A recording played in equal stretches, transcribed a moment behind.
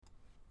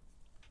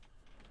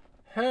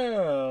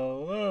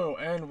Hello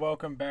and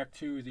welcome back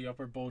to the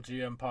Upper Bowl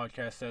GM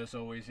podcast. As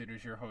always, it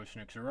is your host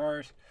Nick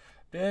Zerars.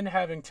 Been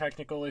having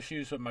technical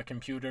issues with my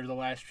computer the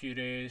last few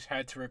days.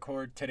 Had to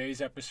record today's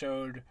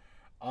episode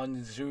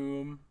on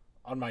Zoom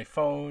on my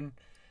phone,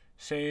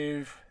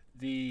 save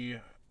the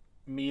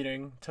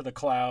meeting to the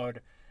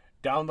cloud,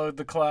 download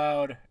the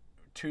cloud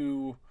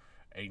to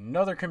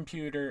another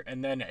computer,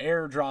 and then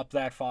airdrop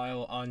that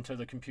file onto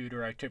the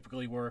computer I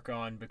typically work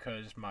on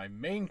because my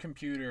main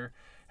computer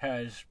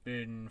has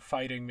been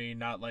fighting me,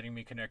 not letting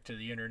me connect to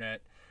the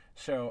internet.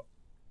 So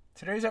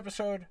today's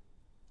episode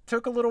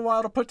took a little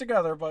while to put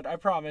together, but I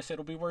promise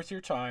it'll be worth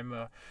your time.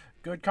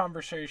 Good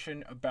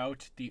conversation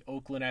about the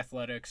Oakland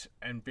Athletics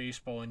and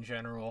baseball in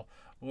general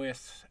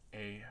with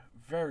a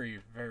very,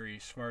 very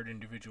smart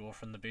individual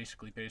from the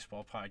Basically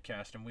Baseball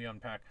podcast, and we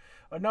unpack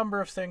a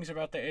number of things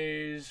about the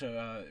A's,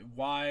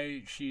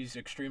 why she's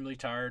extremely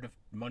tired of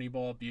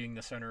Moneyball being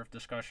the center of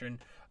discussion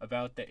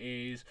about the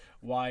A's,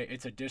 why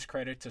it's a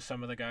discredit to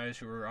some of the guys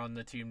who are on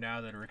the team now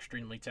that are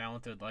extremely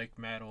talented, like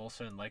Matt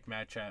Olson, like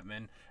Matt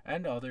Chapman,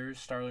 and others,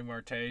 Starling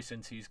Marte,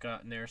 since he's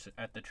gotten there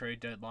at the trade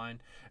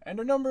deadline, and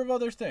a number of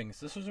other things.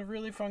 This was a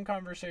really fun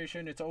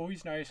conversation. It's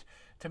always nice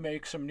to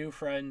make some new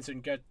friends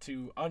and get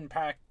to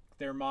unpack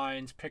their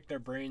minds, pick their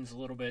brains a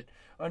little bit,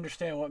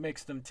 understand what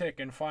makes them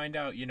tick, and find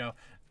out,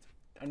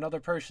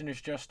 another person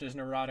is just as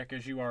neurotic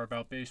as you are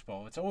about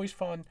baseball. It's always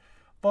fun.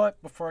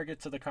 But before I get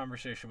to the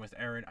conversation with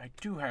Aaron, I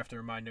do have to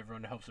remind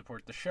everyone to help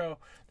support the show.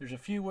 There's a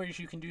few ways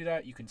you can do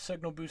that. You can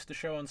signal boost the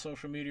show on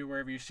social media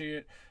wherever you see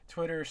it.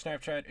 Twitter,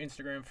 Snapchat,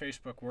 Instagram,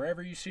 Facebook,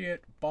 wherever you see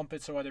it. Bump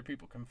it so other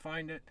people can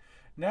find it.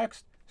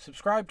 Next,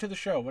 subscribe to the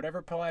show,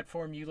 whatever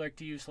platform you like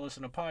to use to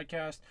listen to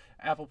podcasts.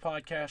 Apple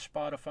Podcasts,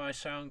 Spotify,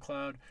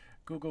 SoundCloud,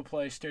 Google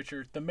Play,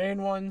 Stitcher. The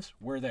main ones,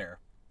 we're there.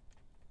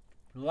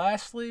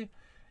 Lastly,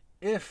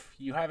 if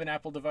you have an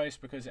Apple device,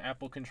 because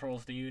Apple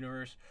controls the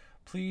universe,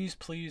 please,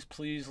 please,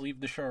 please leave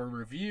the show a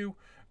review.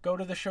 Go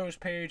to the show's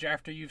page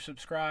after you've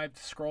subscribed,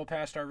 scroll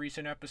past our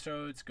recent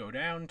episodes, go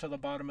down to the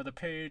bottom of the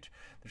page.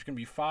 There's going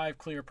to be 5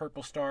 clear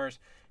purple stars.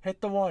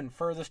 Hit the one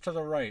furthest to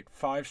the right,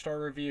 5-star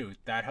review.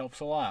 That helps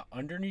a lot.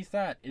 Underneath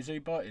that is a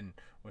button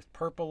with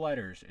purple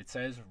letters. It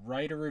says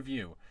write a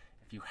review.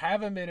 If you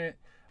have a minute,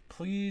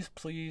 please,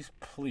 please,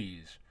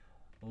 please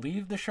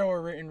leave the show a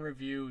written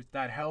review.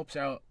 That helps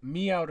out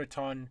me out a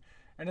ton.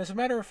 And as a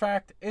matter of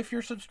fact, if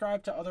you're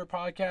subscribed to other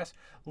podcasts,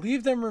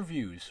 leave them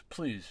reviews.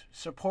 Please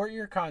support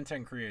your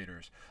content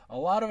creators. A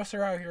lot of us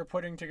are out here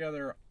putting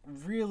together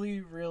really,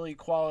 really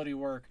quality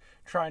work,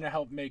 trying to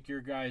help make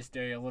your guys'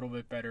 day a little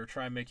bit better,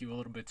 try and make you a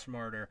little bit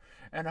smarter,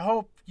 and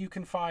hope you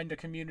can find a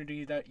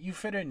community that you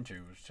fit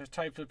into, the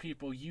types of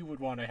people you would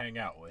want to hang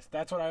out with.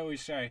 That's what I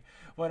always say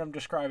when I'm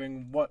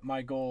describing what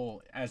my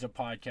goal as a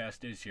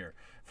podcast is here.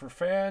 For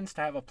fans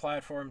to have a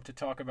platform to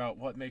talk about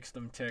what makes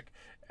them tick,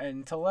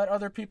 and to let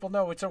other people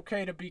know it's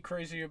okay to be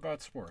crazy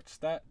about sports.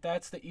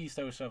 That's the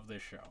ethos of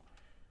this show.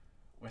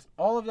 With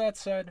all of that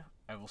said,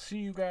 I will see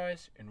you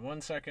guys in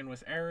 1 second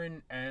with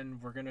Aaron,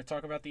 and we're going to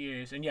talk about the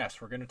A's. And yes,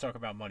 we're going to talk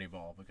about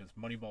Moneyball, because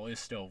Moneyball is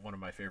still one of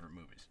my favorite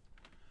movies.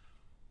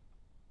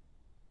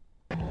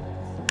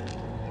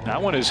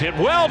 That one is hit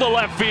well to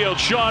left field.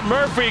 Sean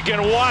Murphy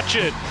can watch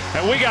it,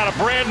 and we got a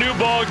brand new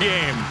ball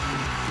game.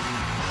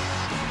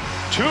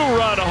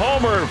 2-run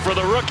homer for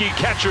the rookie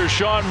catcher,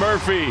 Sean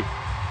Murphy.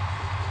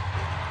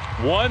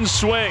 One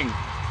swing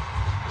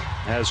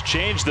has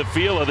changed the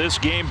feel of this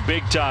game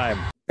big time.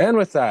 And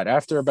with that,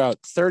 after about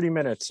 30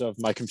 minutes of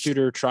my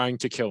computer trying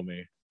to kill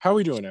me, how are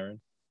we doing,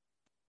 Aaron?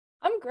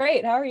 I'm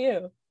great. How are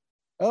you?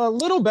 A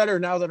little better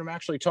now that I'm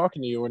actually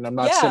talking to you and I'm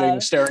not sitting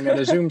staring at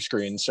a Zoom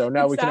screen. So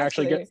now we can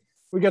actually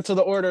get to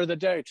the order of the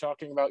day,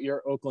 talking about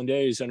your Oakland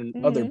A's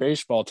and other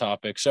baseball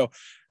topics. So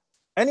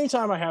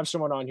anytime I have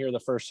someone on here the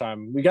first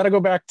time, we got to go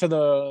back to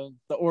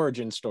the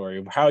origin story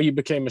of how you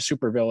became a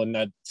supervillain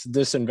that's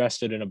this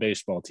invested in a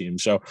baseball team.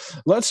 So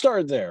let's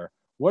start there.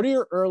 What are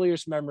your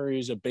earliest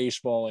memories of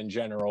baseball in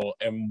general,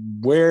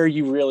 and where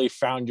you really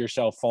found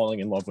yourself falling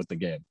in love with the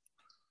game?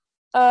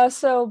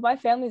 So my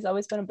family's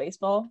always been a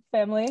baseball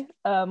family.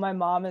 My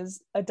mom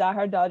is a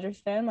diehard Dodgers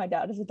fan. My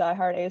dad is a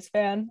diehard A's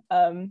fan.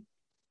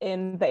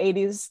 In the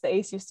 80s, the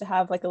A's used to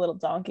have like a little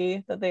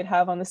donkey that they'd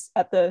have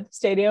at the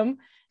stadium.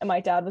 And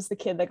my dad was the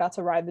kid that got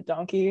to ride the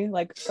donkey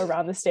like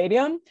around the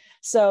stadium.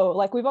 So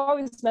like we've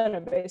always been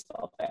a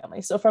baseball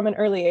family. So from an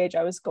early age,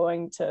 I was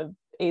going to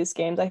A's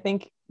games. I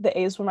think the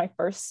A's were my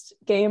first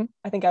game.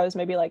 I think I was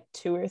maybe like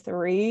 2 or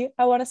 3,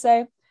 I want to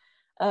say.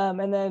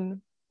 And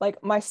then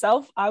like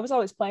myself, I was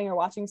always playing or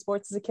watching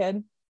sports as a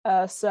kid.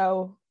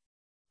 So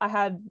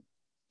I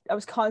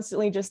was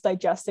constantly just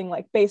digesting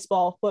like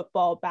baseball,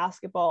 football,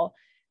 basketball.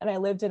 And I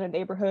lived in a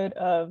neighborhood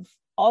of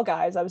all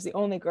guys. I was the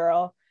only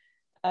girl.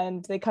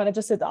 And they kind of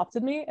just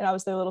adopted me, and I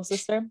was their little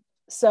sister.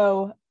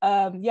 So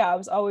I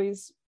was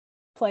always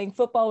playing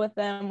football with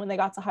them. When they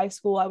got to high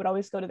school, I would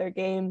always go to their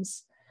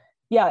games.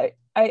 Yeah,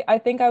 I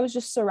think I was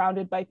just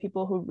surrounded by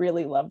people who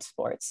really loved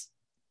sports.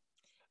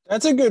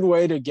 That's a good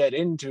way to get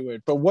into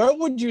it. But what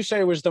would you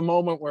say was the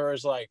moment where it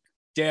was like,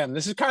 damn,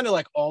 this is kind of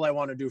like all I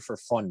want to do for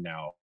fun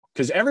now?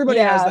 because everybody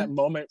has Yeah. that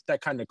moment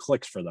that kind of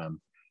clicks for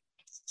them.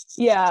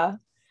 Yeah.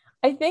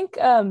 I think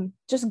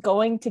just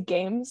going to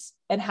games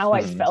and how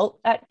I Mhm. felt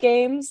at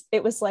games,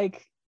 it was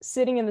like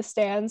sitting in the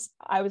stands.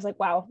 I was like,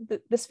 wow,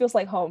 this feels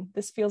like home.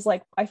 This feels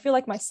like I feel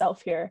like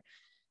myself here.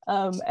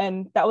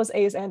 And that was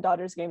A's and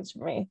Dodgers games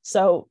for me.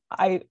 So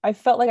I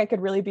felt like I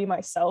could really be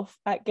myself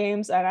at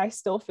games, and I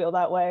still feel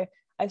that way.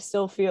 I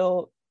still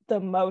feel the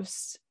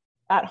most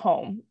at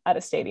home at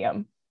a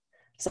stadium.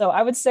 So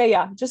I would say,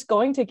 yeah, just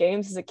going to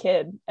games as a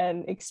kid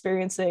and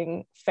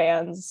experiencing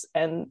fans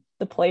and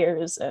the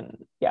players,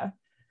 and yeah.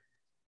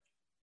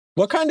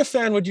 What kind of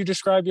fan would you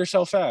describe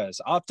yourself as?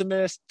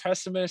 Optimist,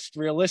 pessimist,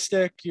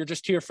 realistic? You're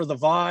just here for the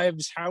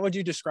vibes. How would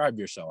you describe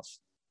yourself?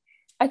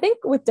 I think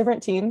with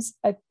different teams,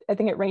 I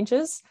think it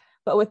ranges.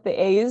 But with the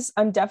A's,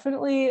 I'm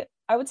definitely,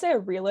 I would say, a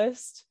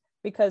realist,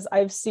 because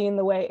I've seen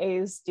the way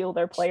A's deal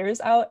their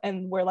players out,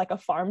 and we're like a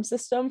farm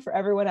system for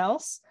everyone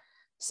else.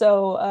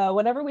 So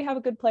whenever we have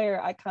a good player,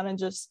 I kind of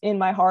just in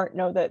my heart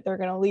know that they're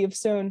going to leave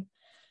soon.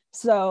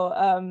 So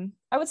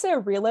I would say a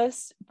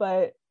realist,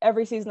 but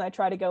every season I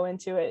try to go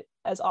into it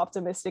as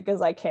optimistic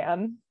as I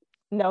can,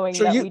 knowing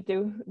So that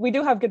you- we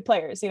do have good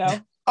players, you know?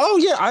 Oh,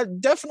 yeah, I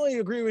definitely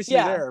agree with you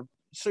Yeah. there.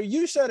 So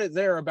you said it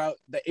there about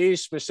the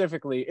A's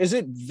specifically. Is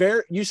it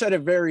you said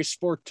it very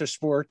sport to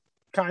sport,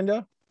 kind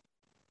of?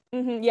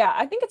 Yeah,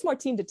 I think it's more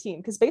team to team,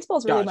 because baseball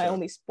is really my Gotcha.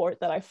 only sport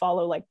that I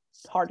follow like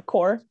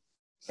hardcore.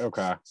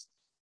 Okay.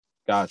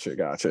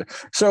 Gotcha.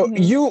 So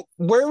Mhm.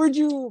 where would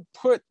you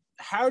put,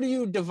 how do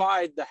you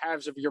divide the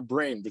halves of your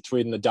brain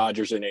between the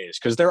Dodgers and A's?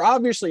 Because they're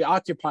obviously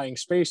occupying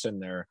space in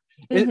there.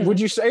 Would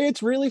you say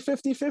it's really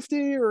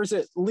 50-50, or is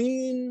it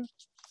lean?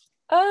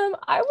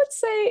 I would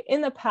say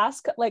in the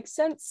past, like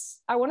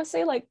since I want to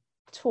say like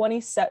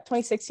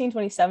 2016,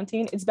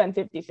 2017, it's been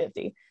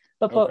 50-50.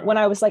 But Okay. when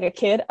I was like a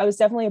kid, I was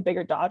definitely a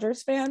bigger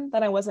Dodgers fan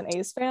than I was an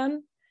A's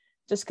fan,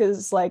 just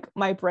because like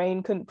my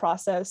brain couldn't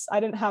process. I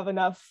didn't have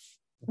enough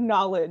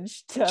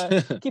knowledge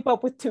to keep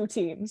up with two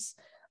teams.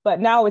 But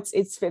now it's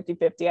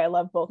 50-50. I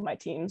love both my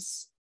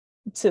teams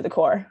to the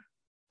core.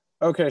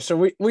 Okay,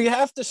 so we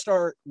have to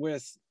start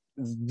with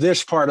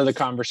this part of the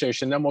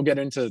conversation, then we'll get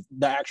into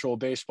the actual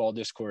baseball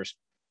discourse.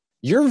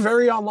 You're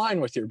very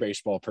online with your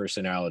baseball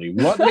personality.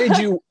 What made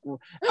you?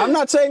 I'm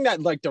not saying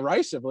that like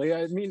derisively.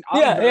 I mean,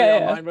 I'm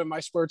very online with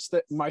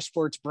my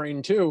sports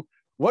brain too.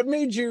 What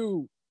made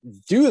you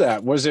do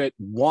that? Was it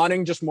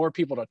wanting just more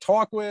people to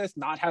talk with,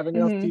 not having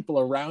enough people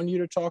around you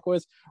to talk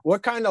with?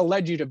 What kind of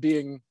led you to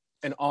being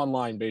an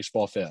online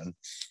baseball fan?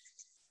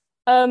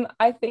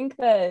 I think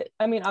that,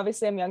 I mean,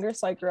 obviously I'm younger,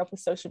 so I grew up with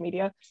social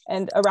media,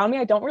 and around me,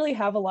 I don't really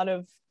have a lot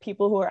of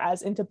people who are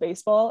as into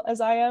baseball as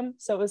I am.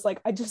 So it was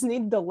like, I just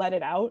needed to let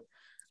it out.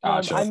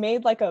 Gotcha. I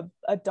made like a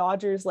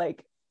Dodgers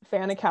like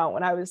fan account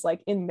when I was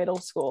like in middle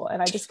school,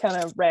 and I just kind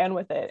of ran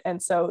with it.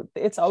 And so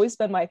it's always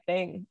been my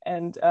thing.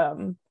 And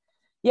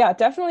yeah,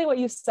 definitely what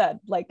you said,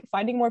 like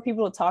finding more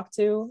people to talk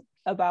to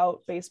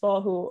about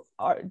baseball who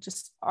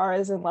are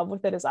as in love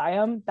with it as I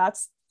am.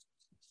 That's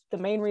the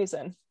main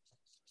reason.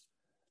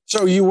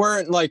 So you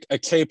weren't like a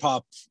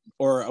K-pop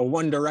or a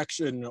One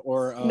Direction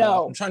or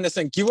No. I'm trying to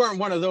think. You weren't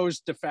one of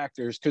those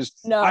defectors, because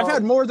No. I've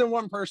had more than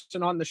one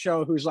person on the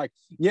show who's like,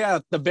 yeah,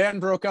 the band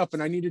broke up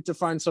and I needed to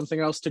find something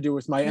else to do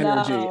with my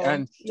energy. No.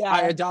 And Yeah.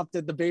 I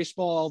adopted the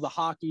baseball, the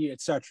hockey,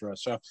 etc.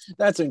 So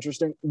that's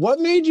interesting. What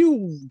made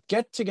you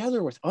get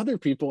together with other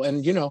people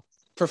and,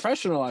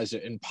 professionalize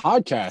it and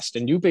podcast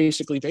and do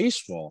basically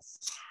baseball?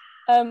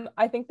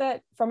 I think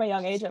that from a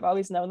young age, I've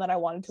always known that I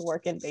wanted to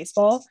work in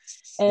baseball,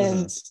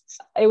 and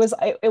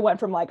it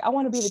went from like, I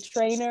want to be the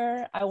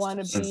trainer, I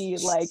want to be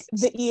like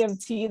the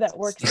EMT that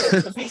works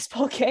at the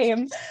baseball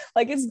game.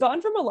 Like it's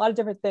gone from a lot of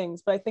different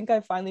things, but I think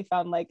I finally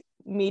found like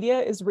media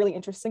is really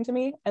interesting to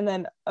me. And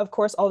then of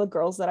course, all the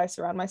girls that I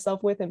surround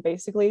myself with, and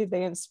basically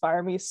they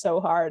inspire me so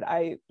hard.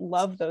 I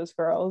love those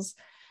girls.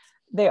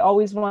 They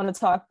always want to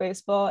talk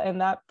baseball,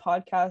 and that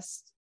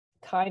podcast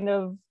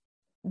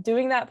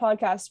doing that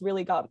podcast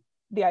really got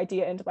the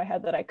idea into my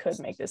head that I could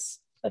make this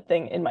a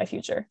thing in my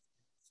future.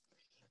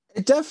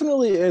 It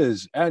definitely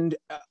is. And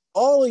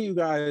all of you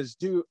guys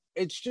do.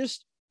 It's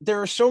just,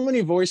 there are so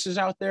many voices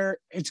out there.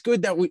 It's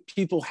good that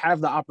people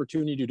have the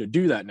opportunity to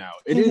do that now.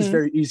 It is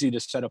very easy to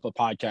set up a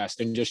podcast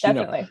and just,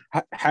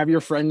 have your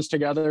friends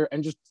together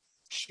and just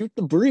shoot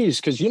the breeze.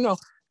 Because,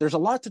 there's a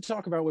lot to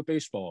talk about with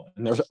baseball,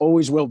 and there's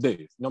always will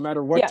be, no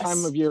matter what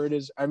time of year it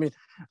is. I mean,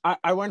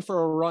 I went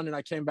for a run and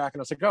I came back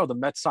and I was like, oh, the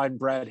Mets signed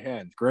Brad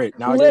Hand. Great.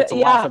 Now I get to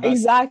laugh about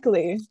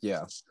exactly.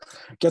 Yeah.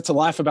 Get to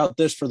laugh about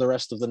this for the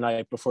rest of the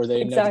night before they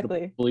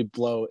inevitably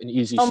blow an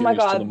easy series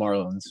to the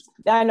Marlins.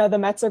 I know the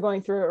Mets are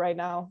going through it right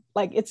now.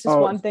 Like it's just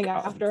one thing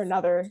after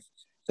another.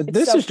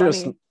 This is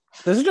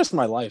just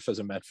my life as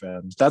a Met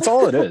fan. That's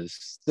all it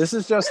is.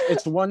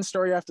 It's one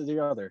story after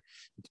the other.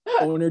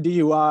 Owner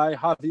DUI,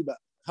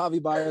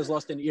 Javi Baez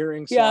lost an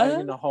earring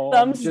sliding in the hole.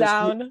 Thumbs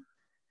down.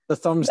 The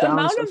thumbs down.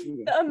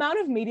 The amount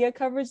of media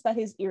coverage that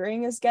his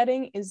earring is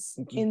getting is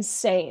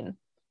insane.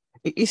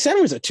 He said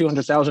it was a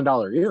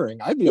 $200,000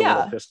 earring. I'd be a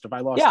little pissed if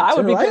I lost it. I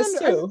would be pissed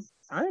too.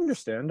 I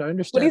understand.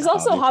 But he's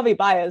also Javi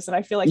Baez, and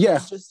I feel like he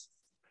should just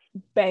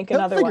bank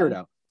another one. He'll figure it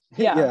out.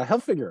 Yeah, he'll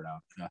figure it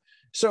out. Yeah.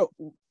 So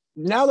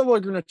now that we're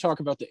going to talk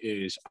about the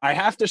A's, I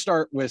have to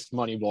start with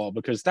Moneyball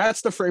because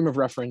that's the frame of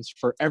reference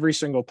for every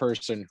single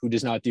person who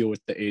does not deal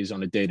with the A's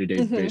on a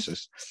day-to-day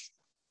basis.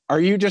 Are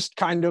you just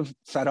kind of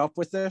fed up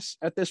with this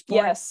at this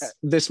point? Yes.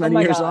 This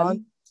many years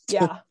on?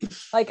 Yeah.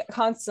 Like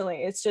constantly.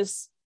 It's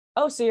just,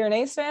 oh, so you're an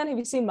A's fan? Have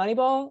you seen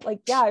Moneyball?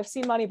 Like, yeah, I've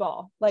seen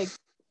Moneyball. Like,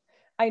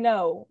 I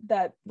know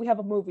that we have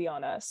a movie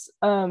on us.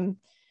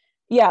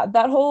 Yeah,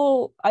 that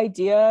whole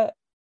idea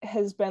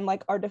has been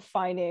like our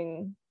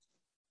defining,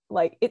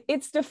 like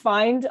it's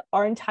defined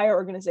our entire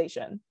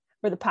organization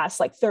for the past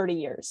like 30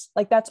 years.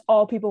 Like that's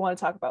all people want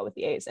to talk about with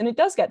the A's. And it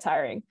does get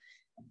tiring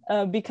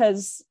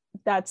because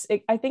that's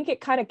it. I think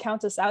it kind of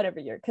counts us out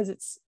every year because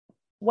it's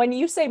when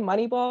you say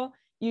Moneyball,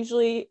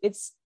 usually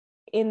it's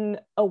in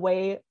a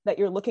way that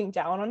you're looking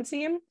down on a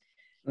team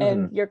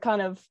and you're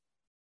kind of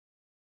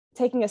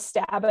taking a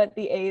stab at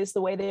the A's,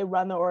 the way they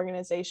run the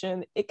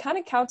organization. It kind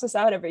of counts us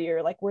out every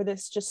year. Like we're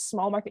this just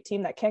small market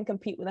team that can't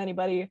compete with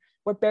anybody.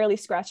 We're barely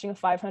scratching a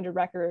 500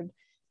 record.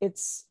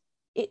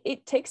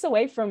 It takes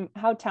away from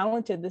how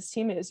talented this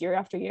team is year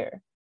after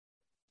year.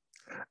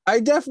 I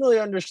definitely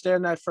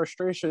understand that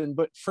frustration,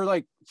 but for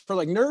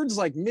nerds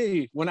like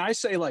me, when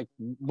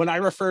I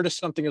refer to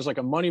something as like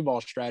a Moneyball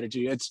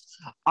strategy,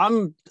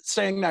 I'm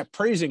saying that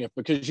praising it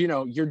because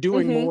you're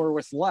doing more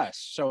with less.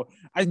 So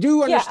I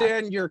do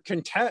understand your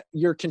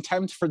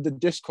contempt for the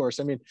discourse.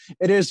 I mean,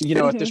 it is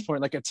at this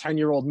point like a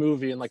 10-year-old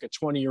movie and like a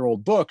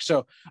 20-year-old book.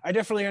 So I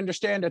definitely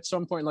understand at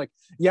some point, like,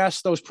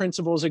 yes, those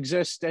principles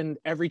exist and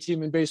every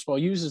team in baseball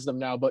uses them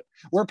now, but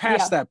we're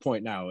past that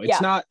point now.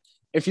 It's not.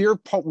 If you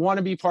want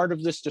to be part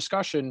of this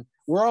discussion,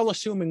 we're all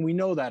assuming we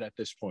know that at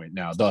this point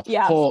now. The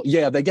whole,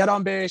 they get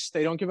on base,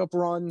 they don't give up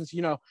runs,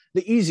 the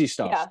easy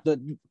stuff.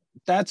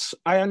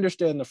 I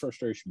understand the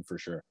frustration for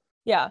sure.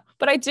 Yeah,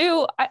 but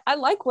I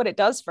like what it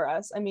does for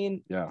us. I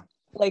mean,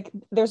 like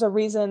there's a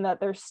reason that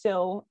they're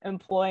still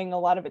employing a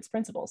lot of its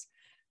principles.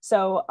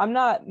 So I'm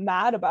not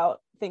mad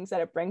about things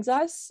that it brings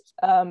us.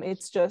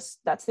 It's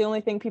just, that's the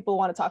only thing people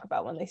want to talk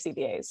about when they see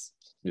the A's.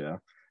 Yeah.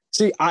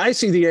 See, I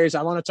see the A's.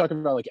 I want to talk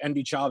about like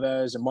Envy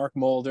Chavez and Mark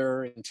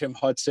Mulder and Tim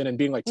Hudson and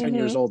being like 10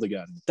 years old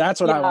again. That's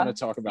what I want to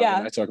talk about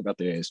when I talk about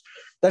the A's.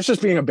 That's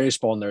just being a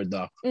baseball nerd,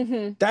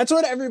 though. That's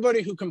what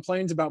everybody who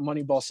complains about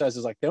Moneyball says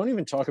is like, they don't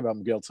even talk about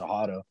Miguel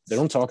Tejada. They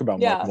don't talk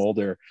about Mark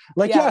Mulder.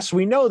 Like, yes,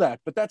 we know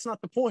that, but that's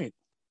not the point.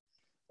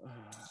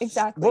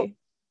 Exactly.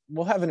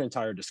 We'll have an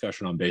entire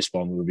discussion on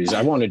baseball movies.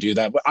 I want to do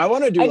that, but I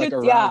want to do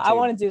I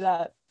want to do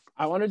that.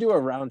 I want to do a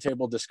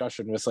roundtable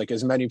discussion with like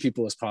as many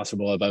people as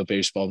possible about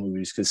baseball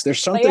movies because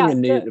there's something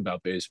innate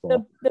about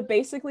baseball. The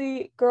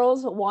basically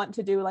girls want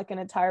to do like an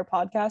entire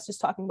podcast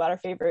just talking about our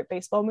favorite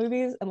baseball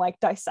movies and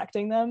like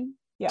dissecting them.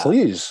 Yeah.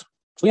 Please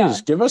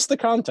give us the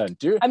content,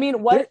 dude. I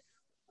mean,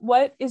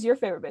 what is your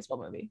favorite baseball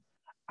movie?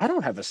 I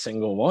don't have a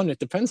single one. It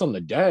depends on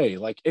the day.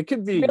 Like it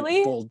could be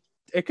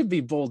it could be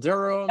Bull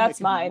Durham.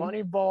 That's mine.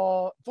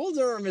 Moneyball. Bull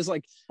Durham is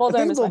like Bull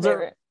Durham is my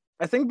favorite.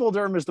 I think Bull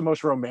Durham is the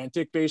most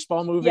romantic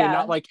baseball movie,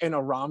 not like in a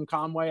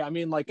rom-com way. I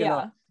mean, like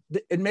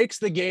it makes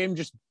the game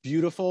just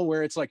beautiful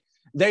where it's like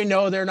they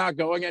know they're not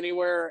going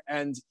anywhere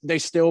and they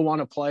still want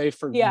to play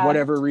for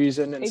whatever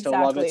reason and still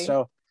love it.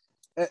 So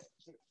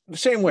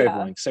same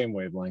wavelength.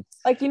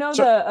 Like,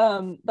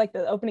 the like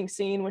the opening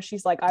scene where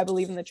she's like, I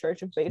believe in the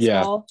Church of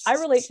Baseball. I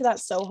relate to that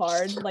so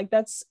hard. Like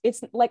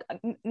it's like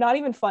not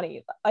even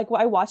funny. Like when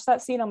I watch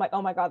that scene, I'm like,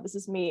 oh my God, this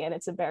is me. And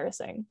it's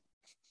embarrassing.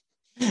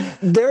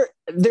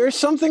 There's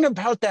something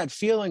about that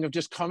feeling of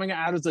just coming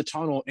out of the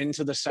tunnel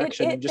into the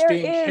section and just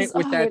being hit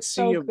with that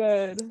sea of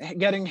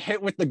getting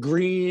hit with the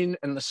green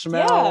and the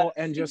smell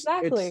and just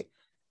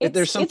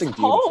there's something it's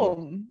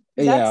home.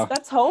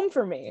 That's home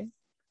for me.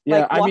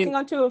 Like walking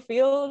onto a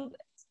field,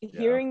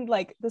 hearing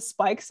like the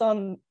spikes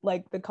on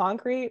like the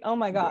concrete. Oh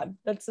my God,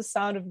 that's the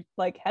sound of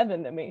like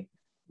heaven to me.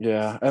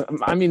 Yeah,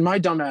 I mean, my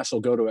dumbass will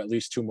go to at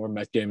least 2 more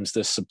Met games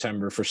this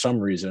September for some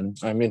reason.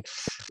 I mean,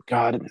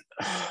 God,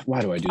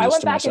 why do I do this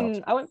to myself?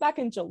 I went back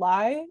in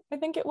July, I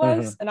think it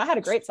was, and I had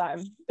a great time.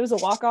 It was a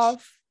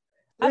walk-off.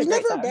 There's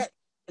never a bad.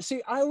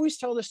 See, I always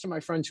tell this to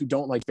my friends who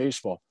don't like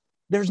baseball.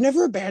 There's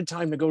never a bad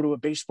time to go to a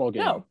baseball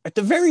game. No. At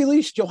the very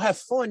least, you'll have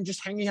fun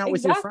just hanging out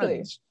with your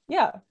friends.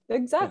 Yeah,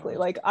 exactly.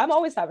 Like I'm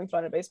always having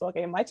fun at a baseball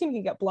game. My team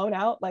can get blown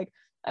out. Like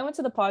I went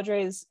to the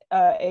Padres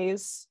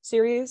A's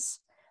series.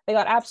 They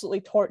got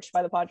absolutely torched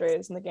by the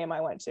Padres in the game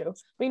I went to.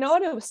 But you know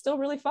what? It was still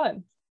really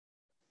fun.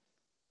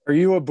 Are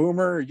you a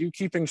boomer? Are you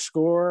keeping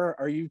score?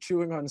 Are you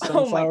chewing on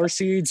sunflower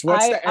seeds?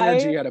 What's the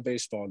energy at a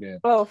baseball game?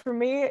 Oh, for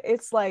me,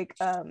 it's like,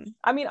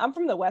 I mean, I'm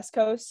from the West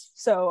Coast.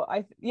 So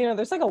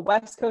there's like a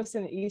West Coast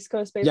and an East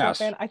Coast baseball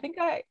fan. I think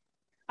I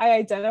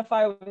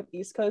identify with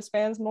East Coast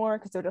fans more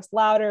because they're just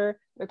louder.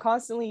 They're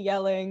constantly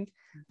yelling.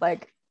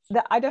 Like,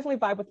 I definitely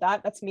vibe with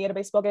that. That's me at a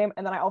baseball game,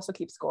 and then I also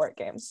keep score at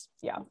games.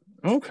 Yeah.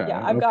 Okay.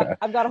 Yeah, I've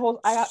got a whole.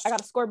 I got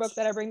a scorebook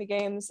that I bring to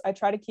games. I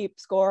try to keep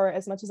score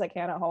as much as I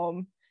can at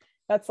home.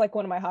 That's like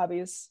one of my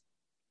hobbies.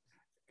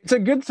 It's a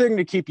good thing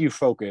to keep you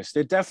focused.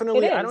 It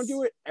definitely, It I don't is.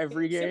 do it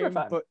every It's super game,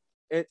 fun. but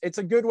it's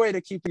a good way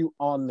to keep you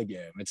on the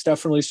game. It's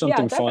definitely Yeah,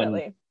 something fun.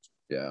 definitely.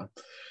 Yeah.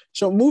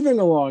 So moving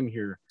along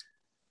here,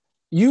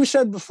 you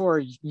said before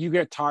you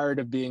get tired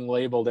of being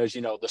labeled as,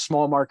 the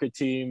small market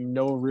team,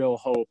 no real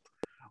hope.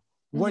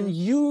 When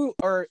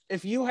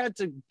if you had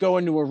to go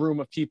into a room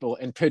of people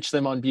and pitch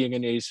them on being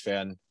an A's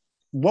fan,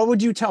 what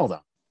would you tell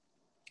them?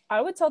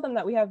 I would tell them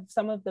that we have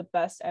some of the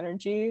best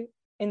energy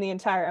in the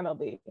entire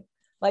MLB.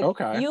 Like,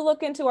 Okay. you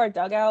look into our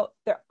dugout,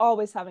 they're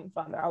always having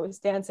fun. They're always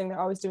dancing. They're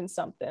always doing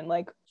something.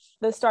 Like,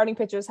 the starting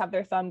pitchers have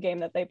their thumb game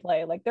that they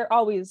play. Like, they're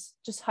always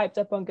just hyped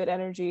up on good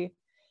energy.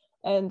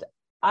 And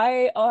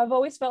I've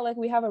always felt like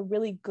we have a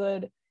really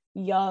good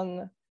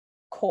young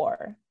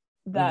core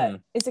that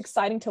is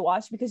exciting to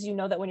watch, because you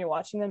know that when you're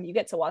watching them, you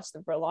get to watch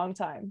them for a long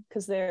time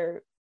because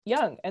they're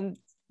young and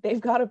they've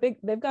got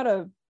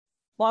a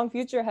long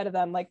future ahead of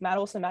them. Like Matt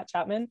Olson, Matt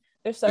Chapman,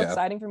 they're so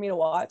exciting for me to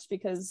watch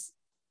because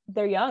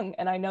they're young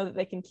and I know that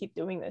they can keep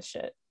doing this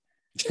shit.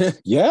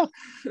 Yeah.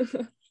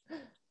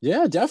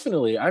 Yeah,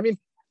 definitely. I mean,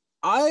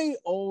 I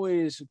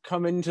always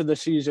come into the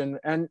season,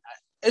 and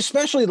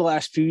especially the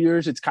last few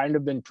years, it's kind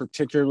of been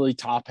particularly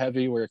top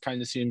heavy, where it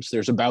kind of seems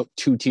there's about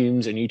 2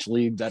 teams in each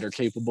league that are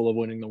capable of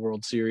winning the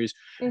World Series.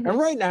 And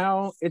right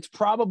now it's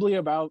probably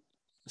about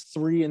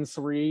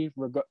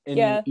 3-3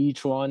 in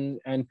each one.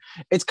 And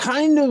it's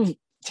kind of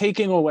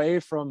taking away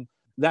from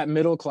that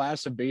middle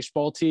class of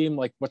baseball team,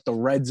 like what the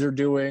Reds are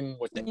doing,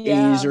 what the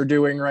A's are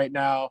doing right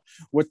now,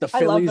 what the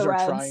Phillies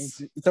are trying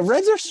to. The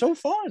Reds are so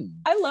fun.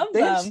 I love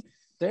them.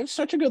 They have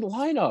such a good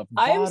lineup.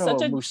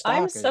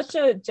 I'm such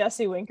a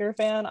Jesse Winker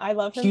fan. I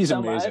love him. He's so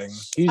amazing.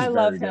 Much. He's I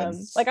love very him.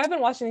 good. Like, I've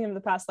been watching him the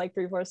past like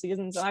 3-4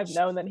 seasons, and I've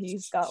known that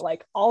he's got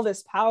like all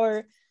this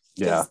power.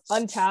 Just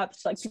untapped.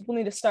 Like, people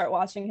need to start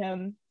watching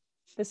him.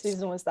 This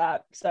season was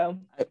that. So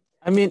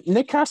I mean,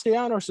 Nick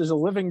Castellanos is a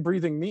living,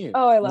 breathing meme.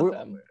 Oh, I love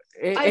him.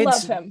 I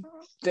love him.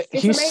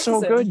 He's so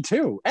good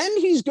too, and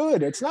he's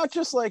good. It's not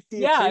just like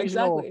the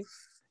occasional. Exactly.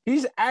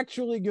 He's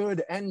actually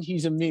good, and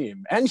he's a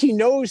meme, and he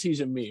knows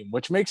he's a meme,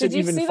 which makes it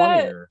even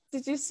funnier.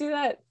 Did you see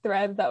that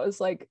thread that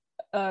was like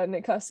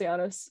Nick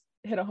Castellanos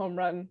hit a home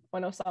run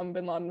when Osama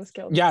bin Laden was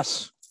killed?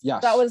 Yes.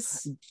 That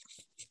was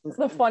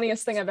the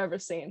funniest thing I've ever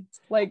seen.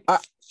 Like,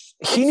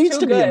 he needs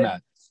to be a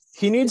Met.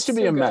 He needs to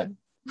be a Met.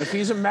 If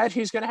he's a Met,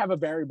 he's going to have a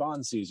Barry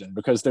Bonds season,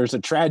 because there's a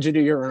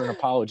tragedy or an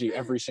apology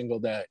every single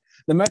day.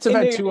 The Mets have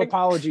had 2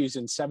 apologies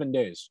in 7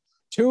 days.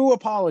 2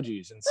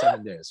 apologies in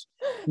 7 days.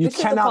 You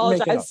cannot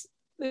make it up.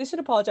 They should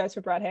apologize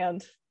for Brad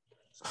Hand.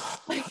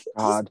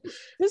 God.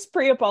 Just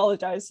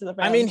pre-apologize to the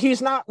fans. I mean,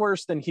 he's not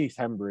worse than Heath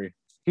Hembry.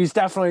 He's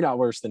definitely not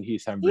worse than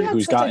Heath Hembry,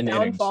 who's gotten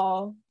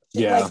downfall.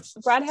 Yeah. Like,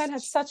 Brad Hand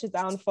had such a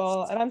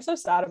downfall, and I'm so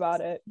sad about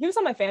it. He was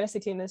on my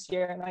fantasy team this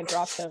year, and I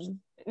dropped him,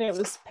 and it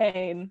was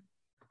pain.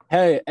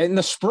 Hey, in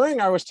the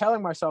spring, I was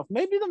telling myself,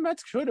 maybe the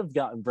Mets could have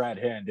gotten Brad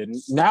Hand. And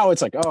now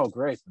it's like, oh,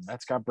 great, the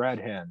Mets got Brad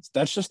Hand.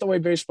 That's just the way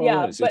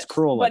baseball is. It's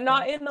cruel. But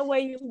not in the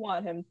way you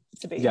want him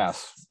to be.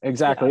 Yes,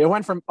 exactly. Yeah. It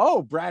went from,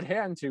 oh, Brad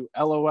Hand to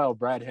LOL,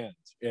 Brad Hand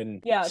in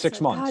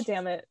 6 months. God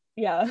damn it.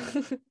 Yeah.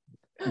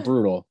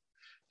 Brutal.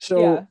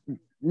 So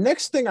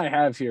next thing I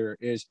have here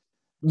is,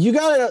 you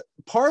got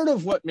part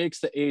of what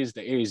makes the A's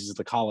is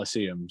the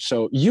Coliseum.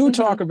 So you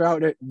talk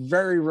about it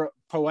very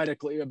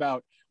poetically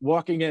about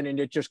walking in and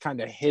it just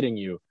kind of hitting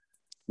you.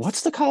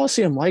 What's the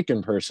Coliseum like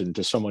in person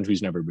to someone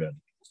who's never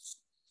been?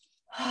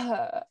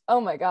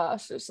 Oh my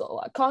gosh, there's a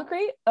lot of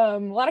concrete.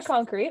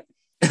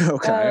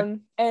 Okay.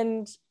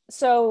 And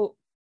so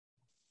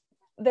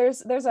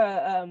there's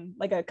a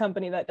like a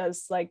company that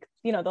does, like,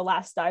 the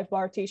Last Dive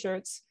Bar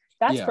t-shirts.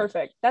 That's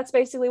perfect. That's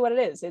basically what it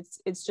is.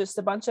 It's just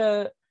a bunch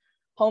of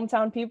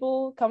hometown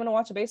people coming to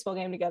watch a baseball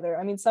game together.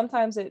 I mean,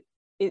 sometimes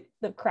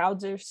the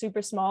crowds are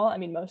super small. I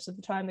mean, most of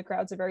the time the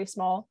crowds are very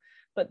small,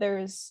 but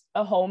there's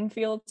a home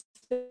feel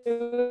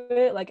to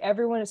it. Like,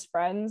 everyone is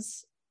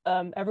friends.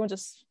 Everyone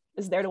just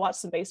is there to watch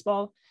some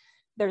baseball.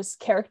 There's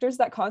characters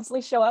that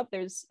constantly show up.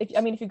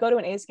 If you go to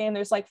an A's game,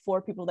 there's like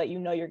 4 people that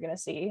you're gonna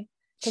see,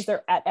 because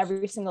they're at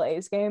every single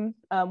A's game.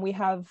 We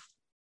have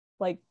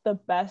like the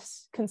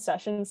best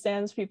concession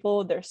stands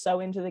people. They're so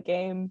into the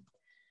game.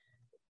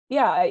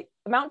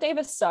 Mount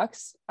Davis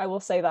sucks. I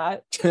will say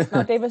that.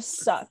 Mount Davis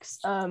sucks.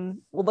 Well,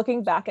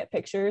 looking back at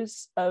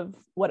pictures of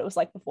what it was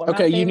like before.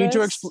 Okay, Mount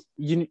Davis,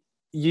 you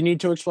need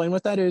to explain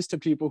what that is to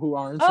people who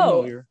aren't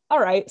familiar. All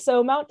right.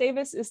 So Mount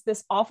Davis is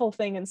this awful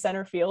thing in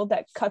center field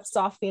that cuts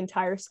off the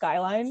entire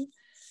skyline,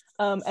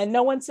 and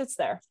no one sits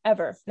there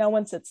ever. No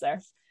one sits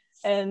there,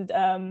 and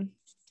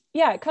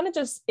it kind of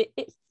just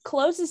it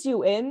closes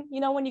you in.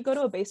 When you go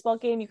to a baseball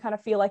game, you kind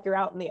of feel like you're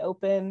out in the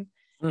open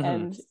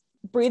and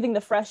breathing the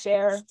fresh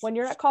air. When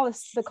you're at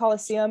the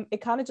Coliseum,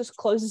 it kind of just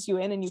closes you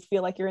in and you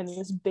feel like you're in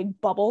this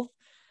big bubble.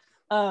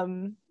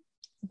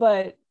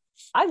 But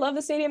I love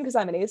the stadium because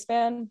I'm an A's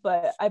fan,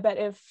 but I bet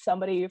if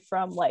somebody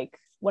from like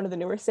one of the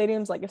newer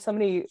stadiums, like if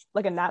somebody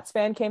like a Nats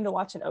fan came to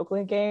watch an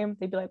Oakland game,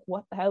 they'd be like,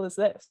 what the hell is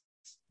this?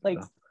 Like,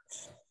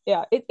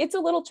 it's a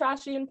little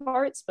trashy in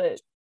parts,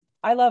 but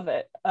I love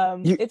it.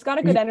 It's got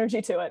a good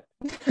energy to it.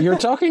 You're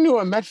talking to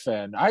a Met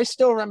fan. I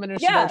still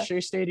reminisce Yeah. about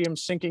Shea Stadium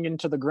sinking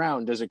into the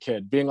ground as a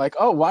kid, being like,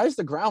 "Oh, why is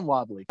the ground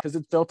wobbly? Because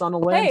it's built on a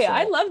landfill." Hey,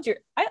 I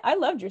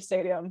loved your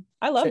stadium.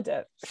 I loved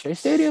it. Shea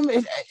Stadium,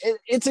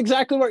 it's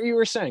exactly what you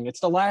were saying. It's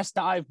the last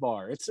dive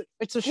bar. It's a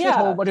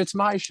shithole, but it's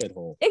my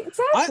shithole.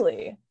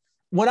 Exactly.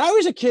 When I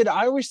was a kid,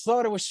 I always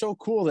thought it was so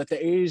cool that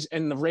the A's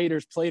and the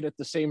Raiders played at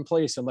the same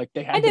place and like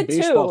they had the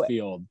baseball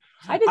field.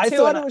 I did too. I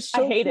thought it was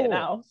so I hate cool. it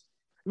now.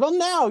 Well,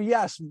 now,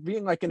 yes,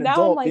 being like an Now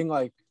adult, I'm like, being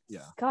like,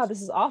 yeah, God,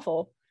 this is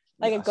awful.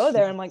 Like yes. I go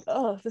there and I'm like,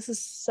 oh, this is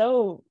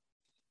so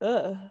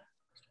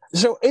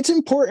So it's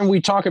important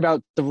we talk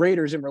about the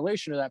Raiders in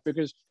relation to that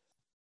because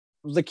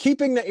the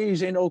keeping the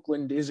A's in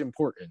Oakland is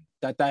important.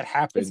 That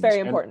happens. It's very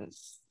important.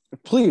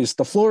 Please,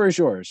 the floor is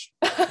yours.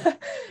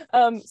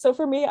 So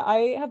for me,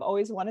 I have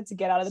always wanted to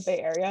get out of the Bay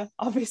Area.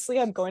 Obviously,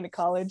 I'm going to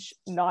college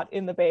not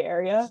in the Bay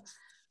Area.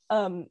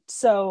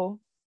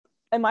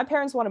 And my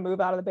parents want to move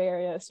out of the Bay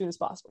Area as soon as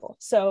possible.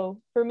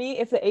 So for me,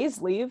 if the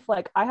A's leave,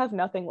 like I have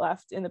nothing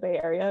left in the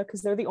Bay Area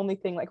because they're the only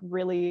thing like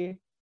really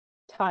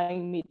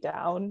tying me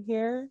down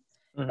here.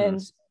 Mm-hmm.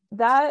 And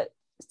that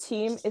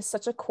team is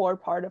such a core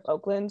part of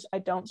Oakland. I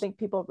don't think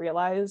people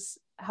realize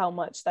how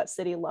much that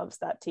city loves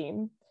that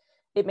team.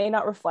 It may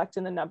not reflect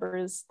in the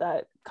numbers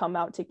that come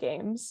out to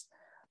games,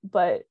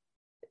 but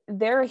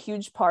they're a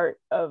huge part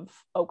of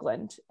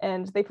Oakland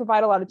and they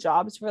provide a lot of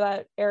jobs for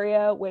that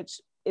area,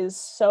 which is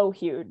so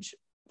huge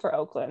for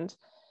Oakland.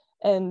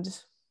 And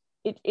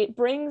it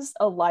brings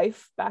a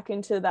life back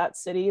into that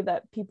city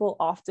that people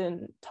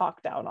often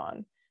talk down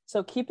on.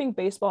 So keeping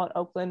baseball in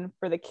Oakland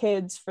for the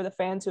kids, for the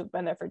fans who have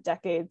been there for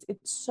decades,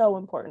 it's so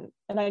important.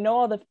 And I know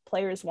all the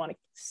players want to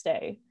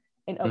stay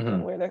in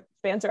Oakland where their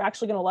fans are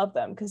actually going to love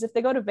them. Because if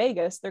they go to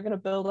Vegas, they're going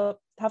to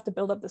have to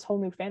build up this whole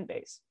new fan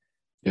base.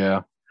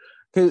 Yeah.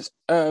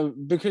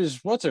 Because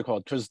what's it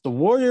called? Because the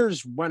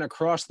Warriors went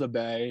across the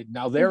bay.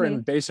 Now they're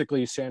in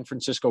basically San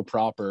Francisco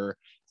proper.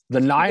 The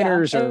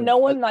Niners and are. No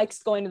one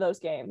likes going to those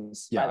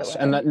games. Yes,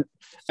 by the way.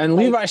 and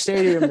Levi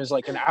Stadium is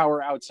like an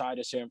hour outside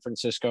of San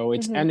Francisco.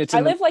 It's and it's. I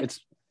live like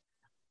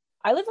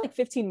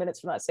 15 minutes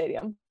from that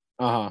stadium.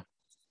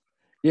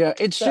 Yeah,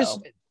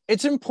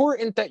 it's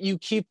important that you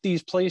keep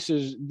these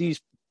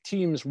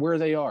teams where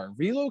they are.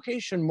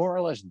 Relocation more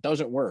or less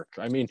doesn't work.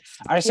 I mean,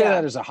 I say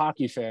that as a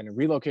hockey fan, and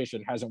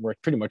relocation hasn't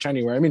worked pretty much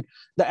anywhere. I mean,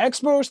 the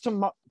Expos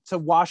to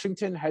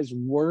Washington has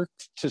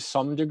worked to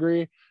some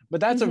degree, but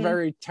that's a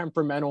very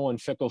temperamental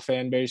and fickle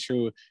fan base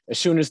who, as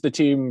soon as the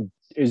team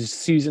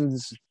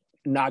season's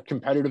not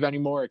competitive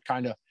anymore,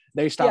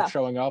 they stop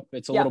showing up.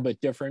 It's a little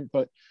bit different,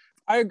 but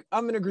I'm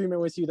in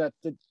agreement with you that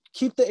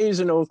keep the A's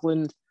in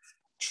Oakland.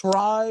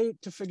 Try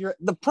to figure out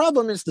the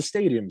problem is the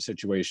stadium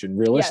situation.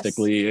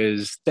 Realistically,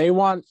 is they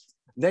want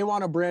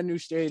a brand new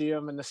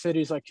stadium, and the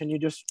city's like, can you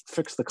just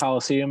fix the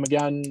Coliseum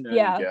again? And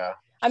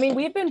I mean,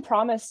 we've been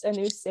promised a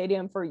new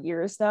stadium for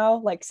years now.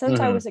 Like since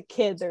I was a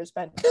kid, there's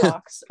been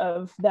talks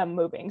of them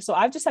moving. So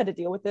I've just had to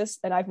deal with this,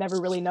 and I've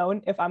never really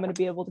known if I'm going to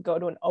be able to go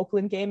to an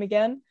Oakland game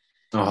again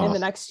in the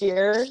next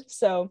year.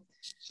 So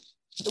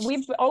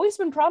we've always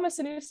been promised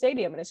a new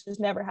stadium, and it's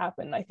just never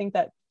happened. I think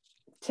that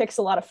ticks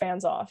a lot of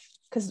fans off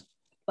because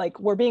like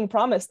we're being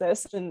promised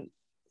this and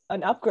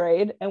an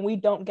upgrade and we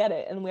don't get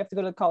it. And we have to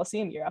go to the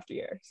Coliseum year after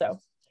year. So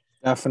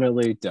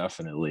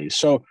definitely.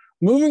 So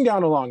moving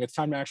down along, it's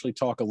time to actually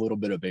talk a little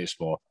bit of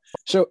baseball.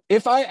 So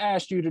if I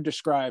asked you to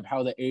describe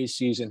how the A's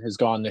season has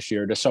gone this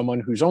year to someone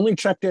who's only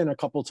checked in a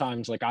couple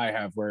times like I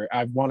have, where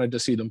I've wanted to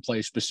see them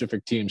play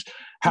specific teams,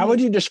 how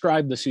would you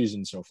describe the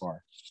season so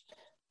far?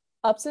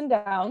 Ups and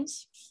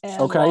downs.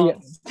 And okay.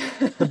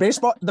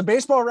 The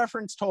baseball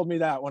reference told me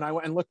that when I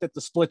went and looked at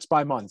the splits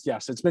by month.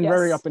 Yes, it's been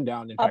very up and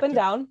down. Up and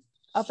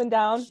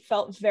down.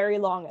 Felt very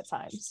long at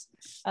times.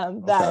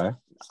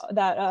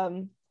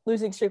 That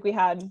losing streak we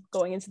had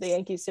going into the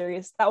Yankees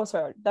series, that was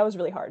hard. That was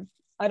really hard.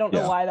 I don't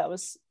know why that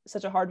was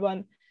such a hard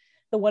one.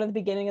 The one at the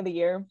beginning of the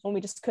year when we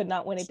just could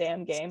not win a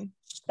damn game,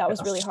 that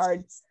was really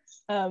hard.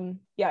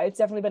 It's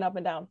definitely been up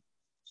and down.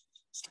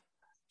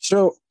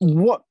 So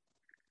what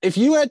if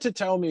you had to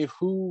tell me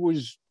who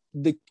was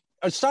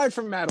aside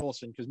from Matt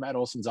Olson, because Matt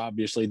Olson's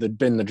obviously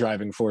been the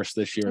driving force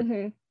this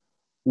year,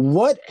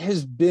 what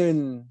has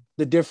been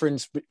the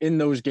difference in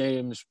those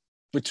games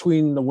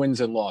between the wins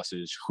and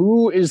losses?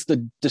 Who is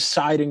the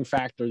deciding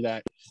factor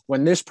that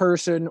when this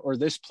person or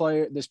this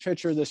player, this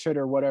pitcher, this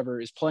hitter,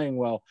 whatever is playing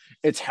well,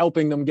 it's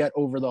helping them get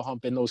over the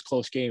hump in those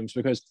close games?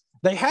 Because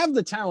they have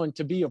the talent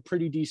to be a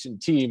pretty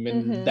decent team,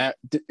 and that,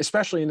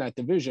 especially in that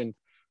division.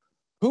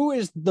 Who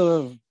is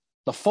the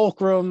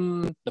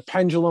fulcrum, the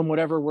pendulum,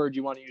 whatever word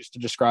you want to use to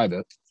describe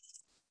it?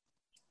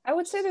 I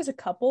would say there's a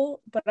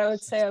couple, but I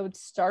would say I would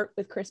start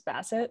with Chris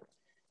Bassett.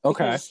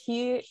 Okay. Because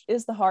he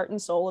is the heart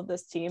and soul of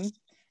this team.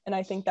 And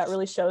I think that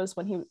really shows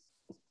when he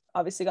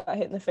obviously got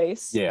hit in the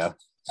face a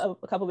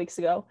couple weeks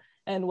ago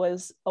and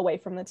was away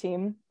from the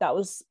team. That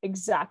was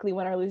exactly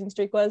when our losing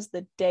streak was.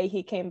 The day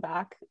he came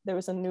back, there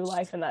was a new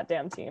life in that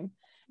damn team.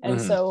 And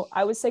so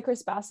I would say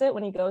Chris Bassett,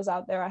 when he goes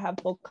out there, I have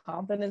full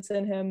confidence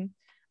in him.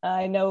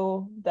 I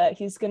know that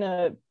he's going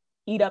to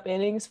eat up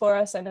innings for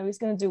us. I know he's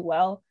going to do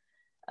well.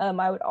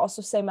 I would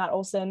also say Matt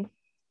Olson.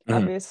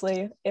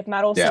 Obviously, if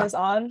Matt Olson is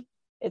on,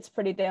 it's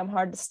pretty damn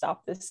hard to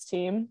stop this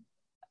team.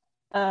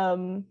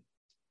 I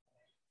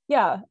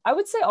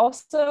would say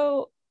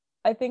also,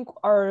 I think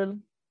our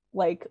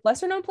like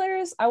lesser known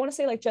players, I want to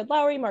say like Jed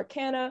Lowry, Mark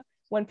Canha,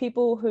 when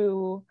people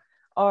who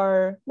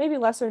are maybe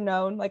lesser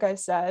known, like I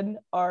said,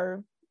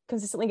 are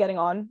consistently getting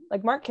on.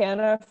 Like Mark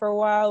Canha for a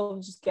while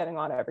was just getting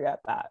on every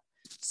at bat.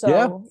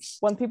 So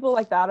when people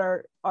like that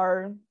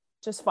are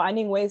just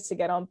finding ways to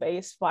get on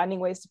base, finding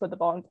ways to put the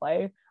ball in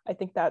play, I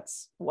think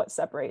that's what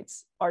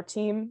separates our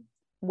team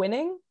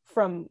winning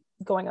from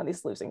going on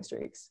these losing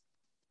streaks.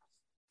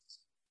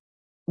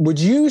 Would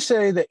you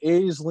say the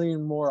A's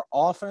lean more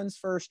offense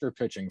first or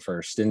pitching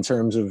first in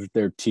terms of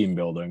their team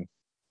building?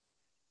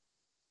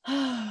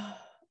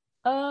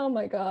 Oh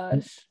my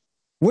gosh.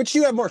 Which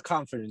you have more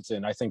confidence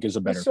in, I think, is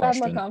a better question.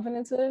 Which I have more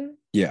confidence in?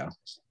 Yeah.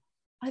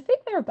 I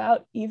think they're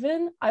about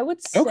even. I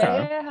would say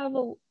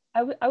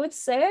I would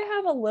say I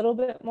have a little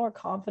bit more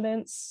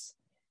confidence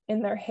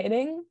in their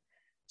hitting,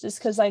 just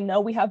because I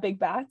know we have big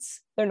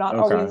bats. They're not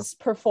always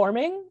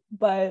performing,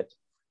 but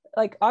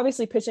like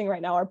obviously pitching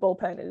right now, our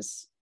bullpen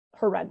is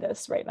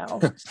horrendous right now.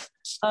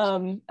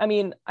 I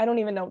mean, I don't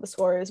even know what the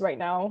score is right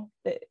now.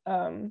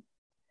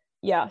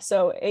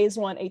 So A's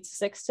won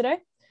 8-6 today.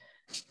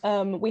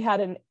 We had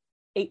an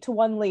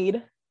 8-1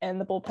 lead,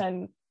 and the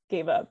bullpen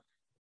gave up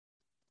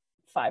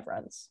 5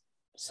 runs.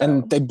 So,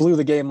 and they blew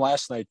the game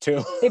last night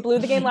too. They blew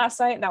the game last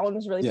night, and that one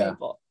was really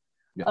painful.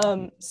 I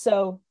don't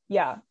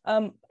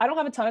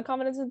have a ton of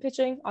confidence in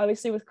pitching.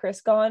 Obviously, with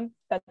Chris gone,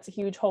 that's a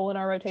huge hole in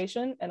our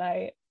rotation, and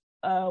I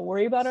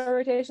worry about our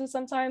rotation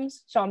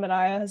sometimes. Sean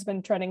Manaea has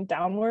been trending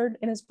downward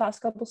in his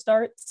past couple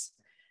starts.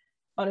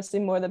 Honestly,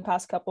 more than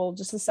past couple,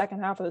 just the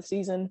second half of the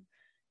season,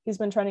 he's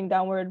been trending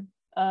downward.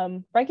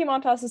 Frankie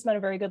Montas has been a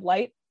very good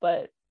light,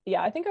 but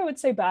I think I would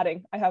say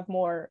batting I have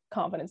more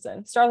confidence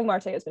in. Starling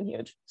Marte has been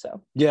huge.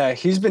 So yeah,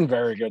 he's been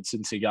very good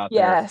since he got there.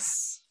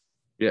 Yes.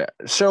 Yeah.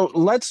 So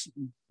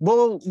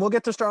we'll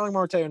get to Starling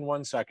Marte in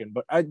 1 second,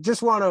 but I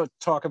just want to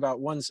talk about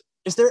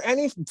is there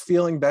any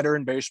feeling better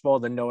in baseball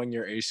than knowing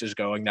your ace is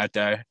going that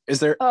day? Is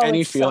there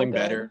any feeling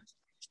better?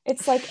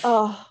 It's like,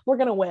 we're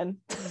gonna win.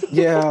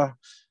 Yeah.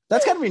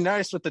 That's gotta be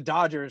nice with the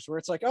Dodgers, where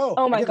it's like,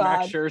 oh my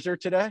God, Max Scherzer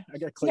today. I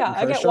get Clayton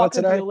Kershaw I get Walker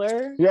today.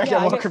 Buehler. Yeah, I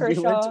get Walker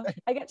Kershaw. Buehler.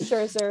 I get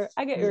Scherzer.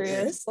 I get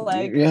Urias.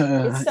 Like,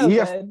 it's so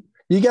good.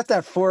 You get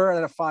that 4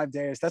 out of 5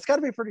 days. That's got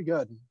to be pretty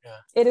good. Yeah.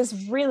 It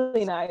is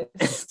really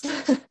nice.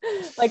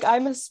 Like,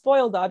 I'm a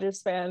spoiled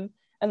Dodgers fan,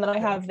 and then I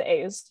have the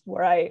A's,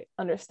 where I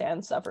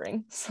understand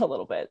suffering a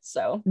little bit.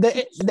 So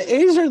the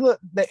A's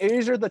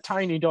are the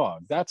tiny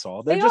dog. That's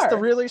all. They're just the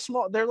really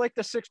small. They're like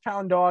the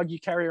 6-pound dog you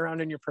carry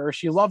around in your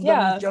purse. You love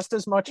them just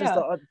as much as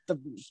the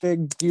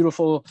big,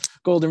 beautiful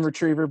golden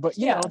retriever. But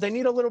you know, they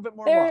need a little bit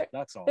more love.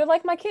 That's all. They're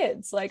like my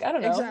kids. Like, I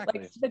don't know. Exactly.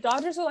 Like, the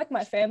Dodgers are like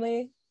my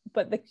family,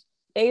 but the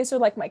A's are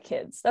like my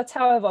kids. That's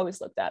how I've always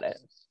looked at it.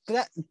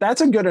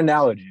 That's a good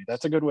analogy.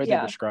 That's a good way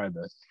to describe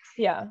it.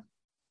 Yeah.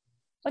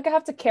 Like, I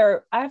have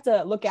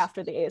to look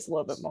after the A's a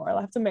little bit more.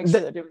 I have to make sure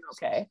they're doing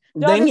okay. I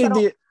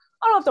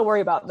don't have to worry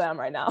about them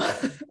right now.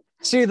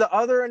 See, the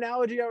other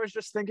analogy I was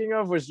just thinking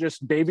of was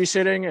just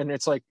babysitting. And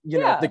it's like, you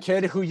know, the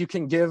kid who you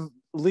can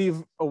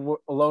leave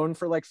alone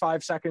for like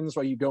 5 seconds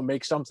while you go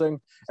make something,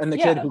 and the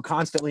kid who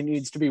constantly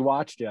needs to be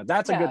watched. Yeah,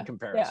 that's a good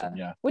comparison.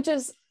 Yeah. Which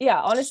is,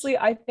 honestly,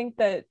 I think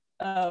that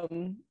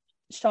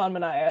Sean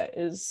Manaea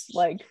is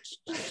like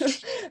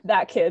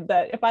that kid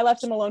that if I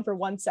left him alone for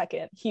 1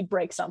 second, he'd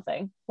break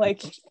something.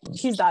 Like,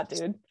 he's that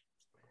dude.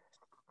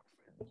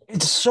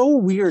 It's so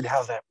weird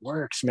how that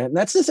works, man.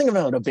 That's the thing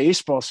about a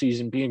baseball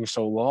season being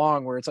so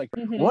long, where it's like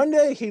one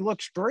day he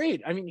looks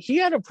great. I mean, he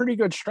had a pretty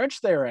good stretch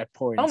there at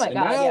points. Oh my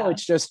God, now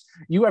it's just,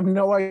 you have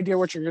no idea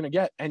what you're going to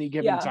get any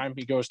given time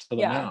he goes to the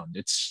mound.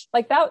 It's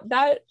like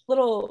that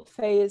little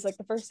phase, like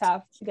the first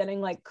half,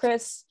 getting like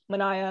Chris,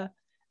 Manaea,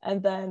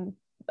 and then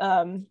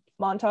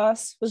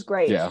Montas was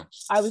great. Yeah.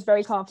 I was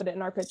very confident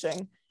in our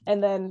pitching.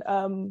 And then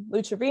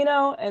Lou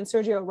Trevino and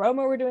Sergio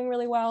Romo were doing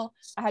really well.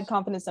 I had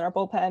confidence in our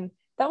bullpen.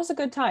 That was a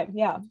good time.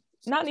 Yeah.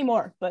 Not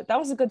anymore, but that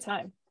was a good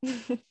time.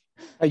 You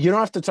don't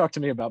have to talk to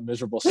me about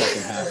miserable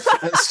second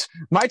half.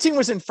 My team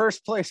was in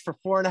first place for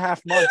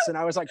 4.5 months. And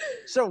I was like,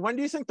 so when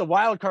do you think the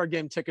wild card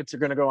game tickets are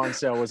going to go on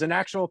sale? It was an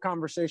actual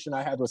conversation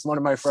I had with one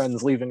of my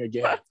friends leaving a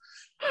game.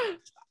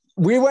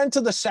 We went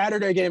to the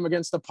Saturday game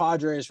against the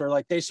Padres, where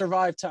like they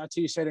survived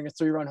Tatis hitting a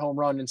 3-run home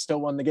run and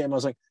still won the game. I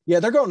was like, yeah,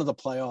 they're going to the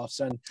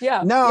playoffs. And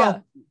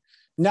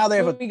now they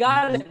have we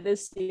got it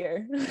this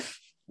year.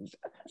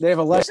 They have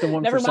a less than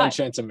 1%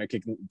 chance of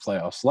making the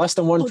playoffs. Less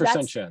than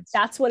 1% chance.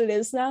 That's what it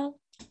is now?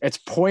 It's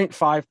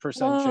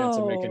 0.5% chance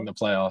of making the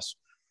playoffs.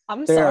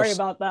 I'm sorry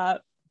about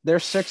that. They're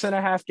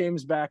 6.5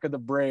 games back of the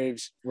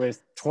Braves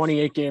with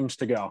 28 games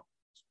to go.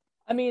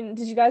 I mean,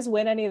 did you guys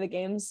win any of the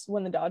games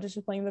when the Dodgers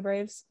were playing the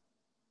Braves?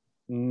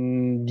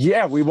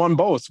 Yeah, we won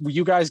both.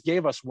 You guys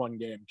gave us one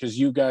game because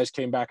you guys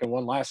came back and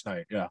won last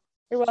night. Yeah.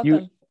 You're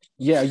welcome.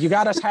 Yeah, you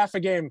got us half a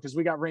game because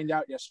we got rained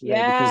out yesterday.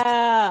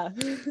 Yeah.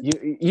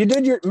 You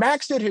did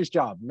Max did his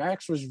job.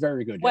 Max was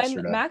very good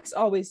yesterday. Max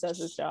always does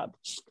his job.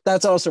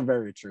 That's also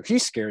very true. He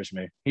scares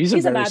me. He's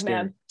a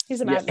madman.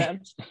 He's a madman.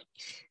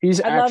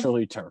 He's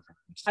actually terrible.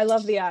 I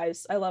love the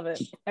eyes. I love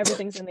it.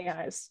 Everything's in the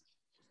eyes.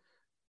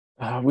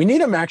 We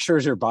need a Max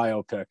Scherzer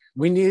biopic.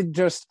 We need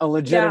just a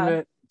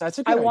legitimate. Yeah, that's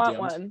a good idea. I want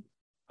one.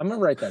 I'm going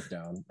to write that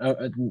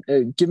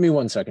down. Give me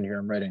 1 second here.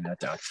 I'm writing that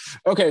down.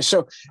 Okay,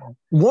 so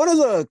one of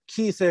the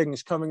key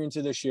things coming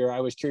into this year I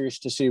was curious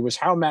to see was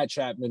how Matt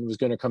Chapman was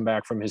going to come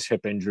back from his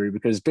hip injury,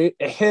 because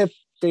hip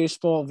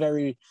baseball,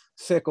 very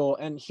fickle,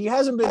 and he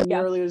hasn't been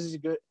nearly as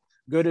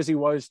good as he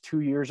was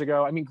 2 years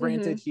ago. I mean,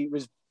 granted, he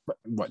was,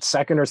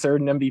 second or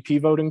third in MVP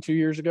voting 2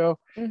 years ago,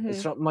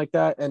 something like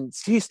that. And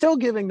he's still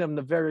giving them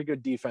the very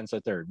good defense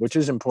at third, which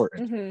is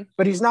important.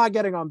 But he's not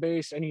getting on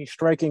base, and he's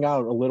striking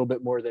out a little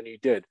bit more than he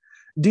did.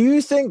 Do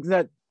you think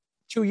that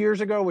 2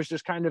 years ago was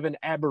just kind of an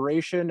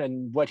aberration,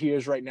 and what he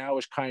is right now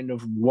is kind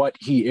of what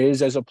he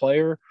is as a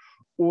player?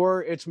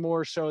 Or it's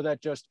more so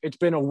that just it's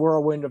been a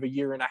whirlwind of a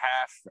year and a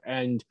half,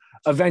 and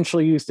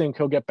eventually you think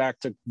he'll get back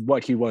to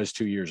what he was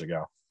 2 years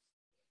ago?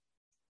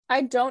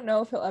 I don't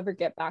know if he'll ever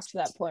get back to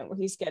that point where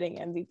he's getting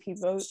MVP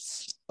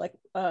votes.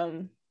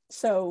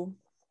 So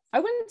I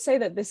wouldn't say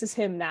that this is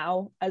him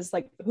now as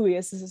like who he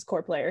is as his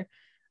core player.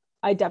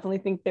 I definitely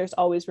think there's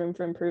always room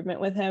for improvement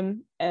with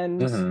him.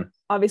 And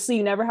obviously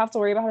you never have to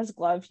worry about his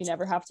glove. You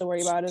never have to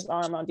worry about his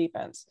arm on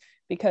defense,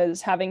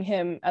 because having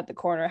him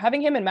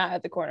and Matt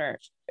at the corner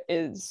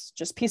is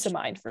just peace of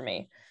mind for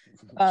me.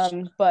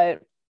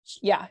 But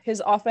yeah,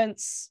 his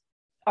offense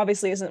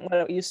obviously isn't what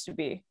it used to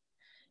be.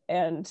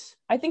 And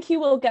I think he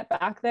will get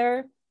back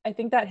there. I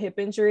think that hip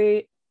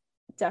injury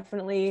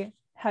definitely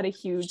had a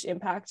huge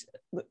impact,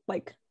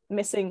 like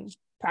missing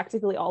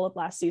practically all of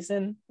last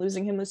season.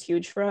 Losing him was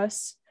huge for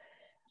us.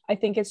 I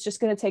think it's just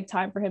going to take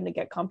time for him to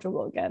get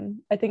comfortable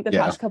again. I think the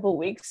past couple of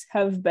weeks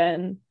have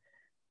been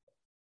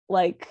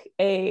like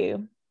a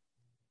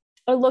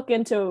look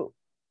into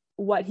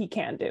what he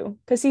can do,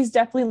 because he's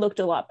definitely looked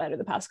a lot better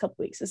the past couple of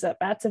weeks. His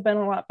at-bats have been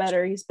a lot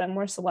better. He's been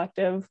more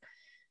selective.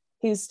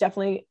 He's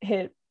definitely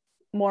hit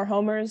more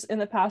homers in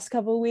the past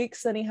couple of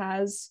weeks than he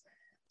has.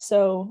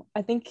 So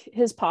I think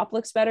his pop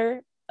looks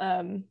better.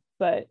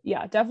 But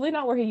yeah, definitely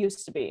not where he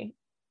used to be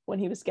when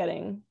he was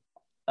getting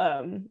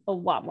a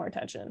lot more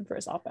attention for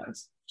his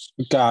offense.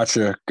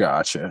 Gotcha.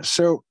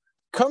 So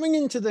coming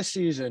into the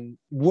season,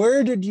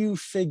 where did you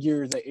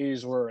figure the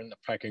A's were in the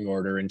pecking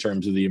order in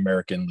terms of the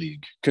American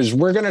League? Because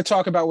we're going to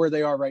talk about where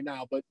they are right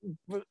now, but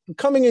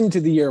coming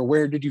into the year,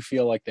 where did you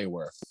feel like they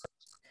were?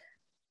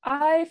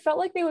 I felt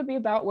like they would be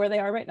about where they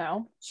are right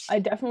now. I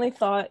definitely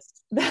thought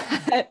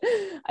that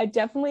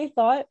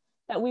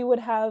we would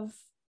have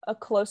a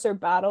closer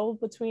battle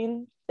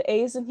between the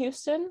A's and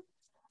Houston,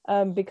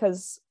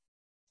 because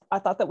I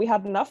thought that we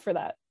had enough for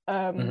that.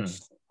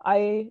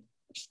 I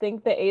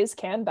think the A's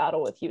can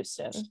battle with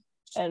Houston,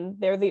 and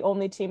they're the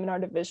only team in our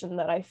division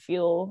that I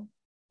feel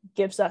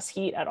gives us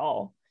heat at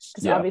all.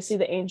 Because obviously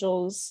the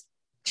Angels,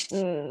 I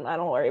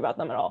don't worry about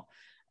them at all.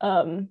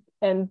 And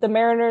the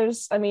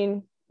Mariners, I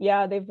mean,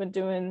 yeah, they've been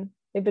doing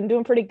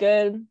pretty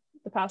good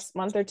the past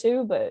month or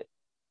two, but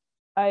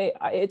I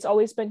it's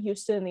always been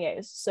Houston and the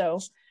A's. So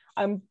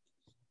I'm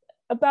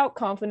about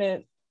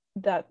confident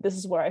that this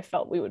is where I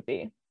felt we would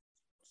be.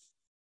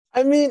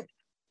 I mean,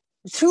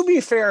 to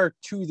be fair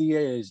to the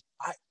A's,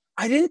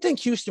 I didn't think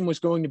Houston was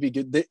going to be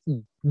good,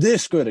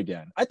 this good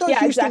again. I thought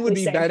Houston would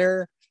be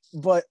better,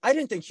 but I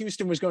didn't think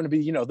Houston was going to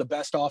be, the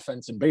best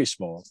offense in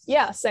baseball.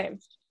 Yeah, same.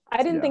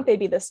 I didn't think they'd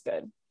be this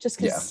good, just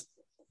because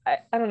I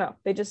don't know.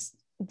 They just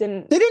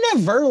didn't. They didn't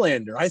have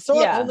Verlander. I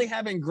thought only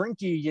having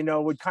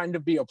Greinke, would kind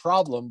of be a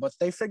problem, but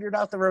they figured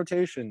out the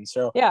rotation.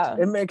 So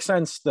it makes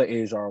sense the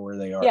A's are where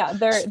they are. Yeah,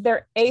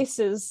 their ace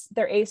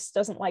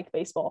doesn't like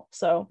baseball.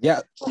 So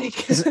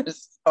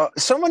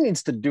someone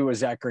needs to do a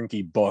Zach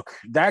Greinke book.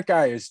 That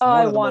guy is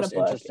one of the most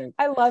interesting.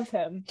 I love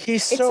him.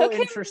 He's so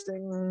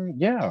interesting.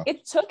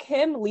 It took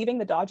him leaving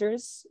the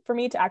Dodgers for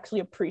me to actually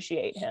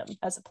appreciate him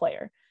as a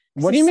player.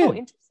 What do you mean? So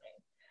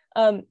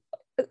interesting.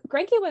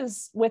 Greinke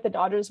was with the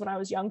Dodgers when I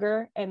was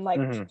younger and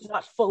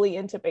not fully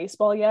into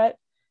baseball yet.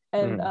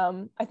 And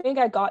I think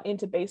I got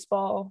into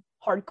baseball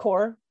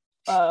hardcore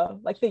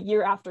like the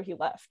year after he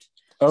left.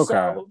 Okay.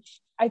 So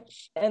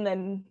and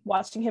then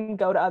watching him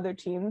go to other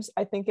teams,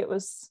 I think it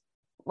was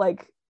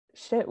like,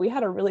 shit, we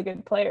had a really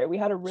good player. We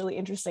had a really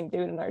interesting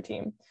dude in our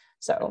team.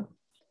 So,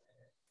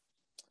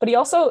 but he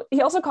also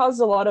caused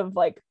a lot of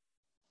like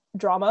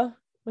drama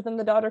within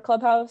the Dodger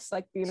clubhouse.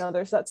 Like,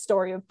 there's that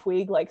story of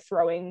Puig like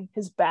throwing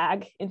his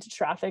bag into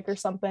traffic or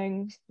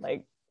something.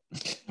 Like,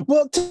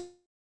 well, to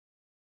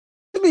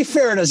be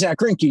fair to Zach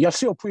Greinke,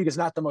 Yasiel Puig is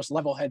not the most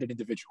level-headed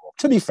individual.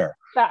 To be fair,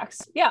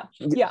 facts. Yeah.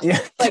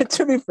 Like,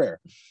 to be fair,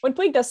 when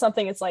Puig does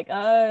something, it's like,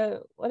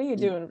 what are you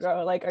doing,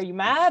 bro? Like, are you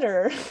mad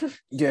or?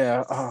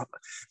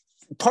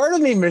 Part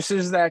of me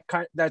misses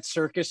that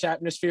circus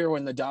atmosphere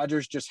when the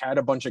Dodgers just had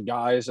a bunch of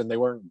guys and they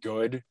weren't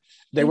good.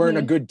 They weren't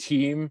a good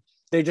team.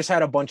 they just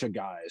had a bunch of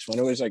guys. When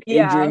it was like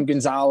Yeah. Adrian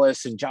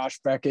Gonzalez and Josh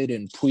Beckett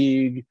and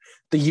Puig,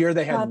 the year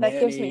they had God, that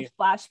gives me Manny,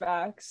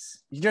 flashbacks.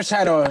 you just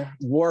had a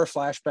war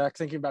flashback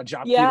thinking about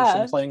Jock Yeah.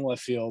 Peterson playing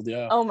left field.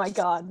 Yeah. Oh my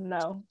God,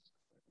 no.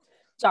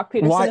 Jock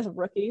Peterson Why- is a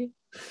rookie.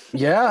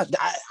 Yeah.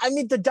 I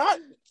mean, the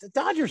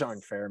Dodgers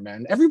aren't fair,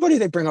 man. Everybody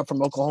they bring up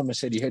from Oklahoma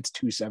City hits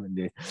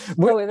 270.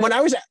 When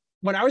I was at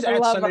I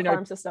love Sunday our night,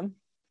 farm system.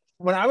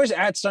 when I was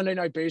at Sunday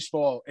Night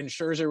Baseball and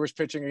Scherzer was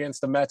pitching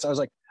against the Mets, I was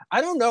like,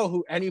 I don't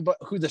know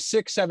who the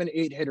 6, 7,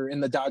 8 hitter in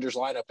the Dodgers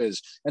lineup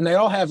is, and they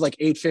all have like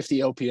 850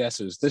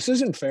 OPSs. This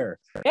isn't fair.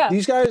 Yeah.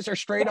 These guys are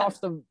straight off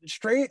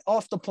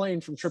the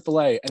plane from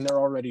AAA, and they're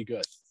already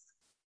good.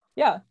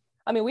 Yeah.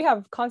 I mean,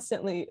 we're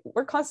constantly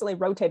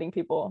rotating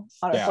people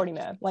on our 40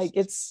 man. Like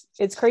it's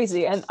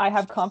crazy. And I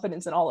have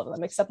confidence in all of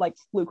them except like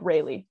Luke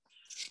Raley.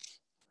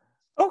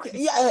 Okay.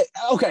 Yeah.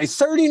 Okay.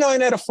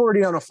 39 out of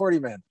 40 on a 40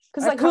 man.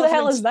 Because like who the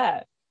hell is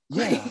that?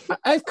 Yeah.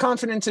 I have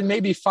confidence in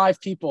maybe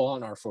 5 people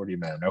on our 40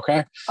 man.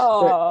 Okay.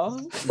 Oh.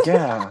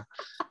 Yeah.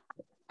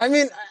 I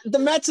mean, the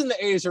Mets and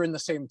the A's are in the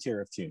same tier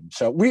of teams.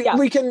 So we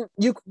can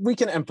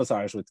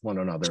empathize with one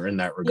another in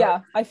that regard. Yeah,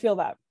 I feel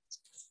that.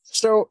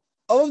 So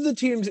of the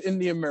teams in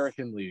the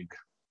American League,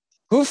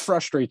 who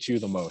frustrates you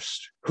the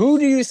most? Who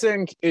do you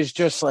think is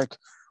just like,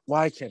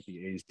 why can't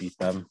the A's beat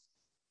them?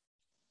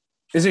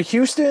 Is it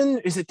Houston?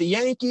 Is it the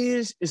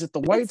Yankees? Is it the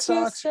White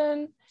Sox?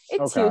 Houston.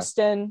 It's Okay.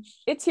 Houston.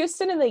 It's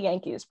Houston and the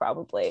Yankees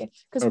probably.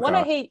 Because one,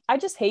 I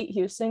just hate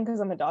Houston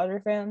because I'm a Dodger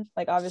fan.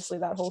 Like obviously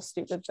that whole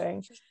stupid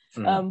thing.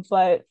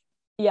 But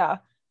yeah,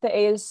 the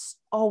A's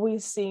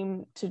always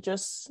seem to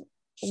just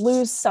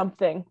lose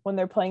something when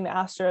they're playing the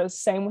Astros.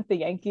 Same with the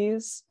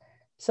Yankees.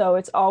 So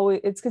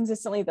it's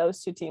consistently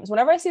those two teams.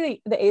 Whenever I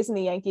see the A's and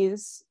the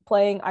Yankees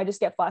playing, I just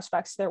get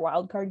flashbacks to their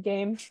wild card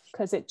game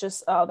because it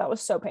just that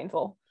was so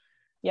painful.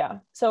 Yeah.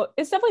 So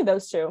it's definitely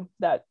those two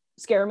that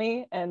scare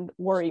me and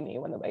worry me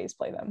when the A's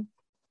play them.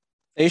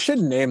 They should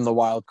name the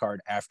wild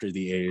card after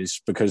the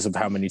A's because of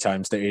how many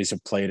times the A's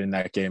have played in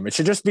that game. It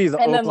should just be the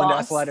Oakland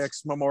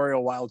Athletics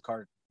Memorial Wild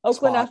Card.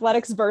 Oakland spot.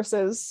 Athletics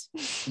versus.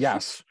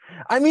 Yes.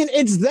 I mean,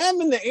 it's them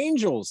and the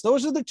Angels.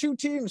 Those are the two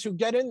teams who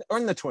get in, or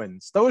the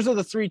Twins. Those are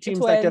the 3 teams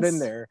that get in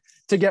there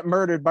to get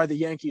murdered by the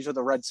Yankees or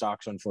the Red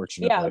Sox,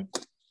 unfortunately.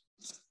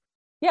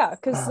 Yeah,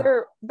 because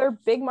they're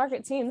big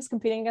market teams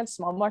competing against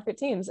small market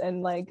teams.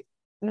 And like,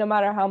 no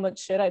matter how much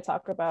shit I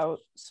talk about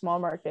small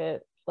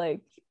market,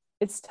 like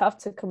it's tough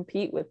to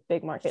compete with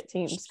big market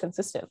teams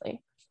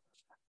consistently.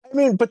 I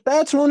mean, but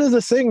that's one of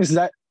the things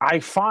that I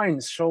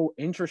find so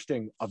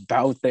interesting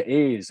about the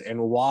A's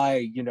and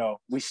why,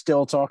 we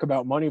still talk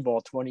about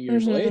Moneyball 20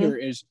 years later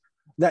is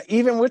that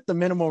even with the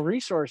minimal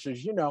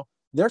resources,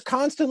 they're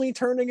constantly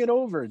turning it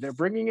over. They're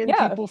bringing in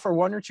people for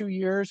 1 or 2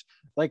 years.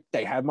 Like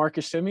they had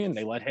Marcus Semien,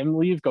 they let him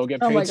leave, go get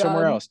paid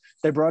somewhere else.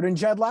 They brought in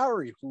Jed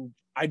Lowry, who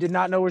I did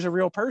not know was a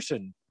real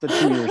person the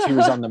 2 years he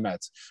was on the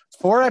Mets.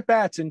 4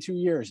 at-bats in 2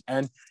 years.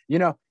 And,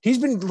 he's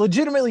been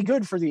legitimately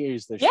good for the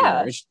A's this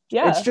year.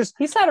 It's just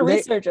he's had a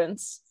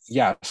resurgence.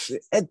 Yes.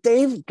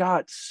 They've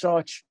got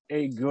such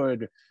a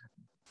good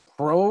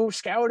pro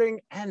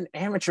scouting and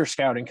amateur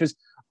scouting because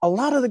a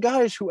lot of the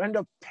guys who end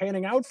up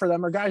panning out for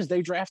them are guys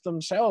they draft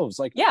themselves.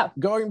 Like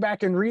going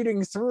back and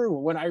reading through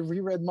when I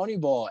reread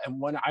Moneyball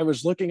and when I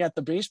was looking at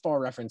the baseball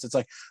reference, it's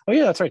like, oh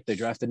yeah, that's right. They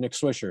drafted Nick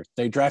Swisher.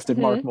 They drafted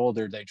Mark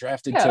Mulder. They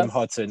drafted Tim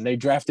Hudson. They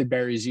drafted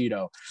Barry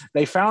Zito.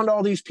 They found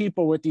all these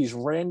people with these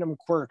random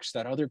quirks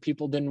that other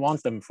people didn't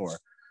want them for.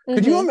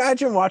 Could you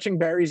imagine watching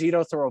Barry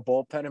Zito throw a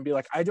bullpen and be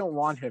like, I don't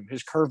want him.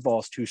 His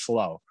curveball's too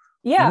slow.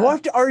 Yeah.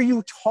 What are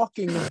you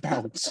talking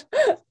about?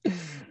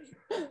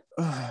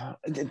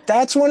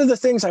 That's one of the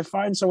things I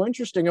find so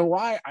interesting and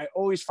why I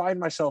always find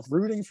myself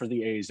rooting for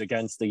the A's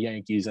against the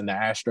Yankees and the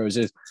Astros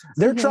is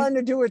they're trying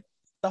to do it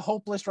the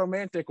hopeless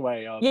romantic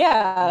way of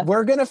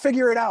we're going to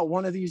figure it out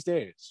one of these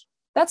days.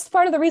 That's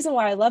part of the reason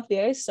why I love the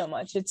A's so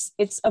much.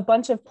 It's a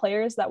bunch of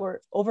players that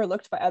were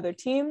overlooked by other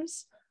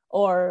teams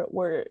or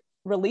were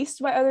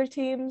released by other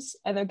teams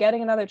and they're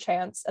getting another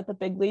chance at the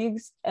big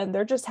leagues and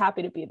they're just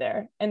happy to be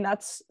there. And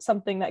that's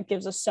something that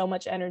gives us so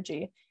much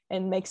energy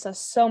and makes us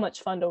so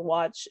much fun to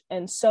watch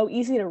and so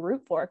easy to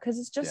root for because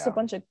it's just a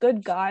bunch of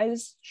good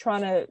guys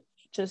trying to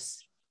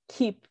just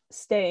keep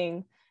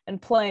staying and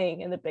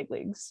playing in the big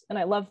leagues. And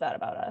I love that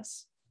about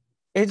us.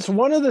 It's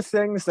one of the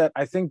things that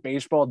I think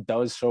baseball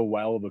does so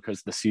well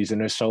because the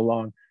season is so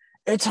long.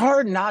 It's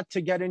hard not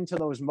to get into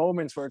those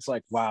moments where it's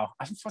like, wow,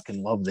 I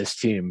fucking love this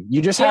team.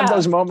 You just have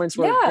those moments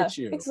where it hits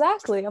you.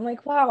 Exactly. I'm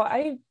like, wow,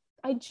 I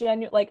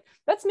genuinely, like,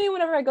 that's me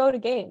whenever I go to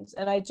games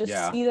and I just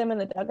see them in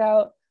the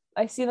dugout.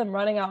 I see them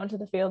running out into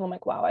the field. I'm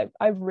like, wow,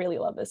 I really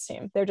love this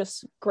team. They're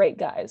just great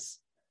guys.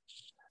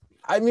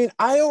 I mean,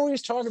 I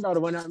always talk about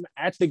it when I'm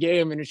at the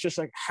game and it's just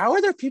like, how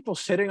are there people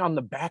sitting on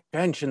the back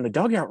bench in the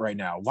dugout right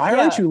now? Why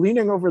aren't you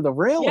leaning over the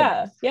railing?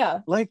 Yeah.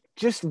 Like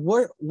where's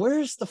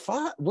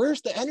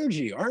the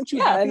energy? Aren't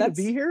you happy to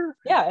be here?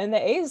 Yeah. And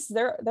the A's,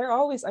 they're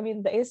always, I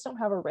mean, the A's don't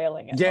have a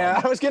railing at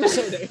home. I was going to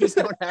say the A's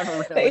don't have a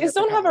railing. The A's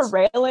don't have a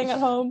railing at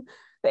home.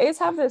 The A's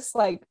have this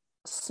like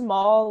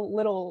small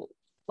little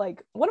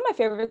like one of my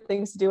favorite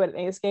things to do at an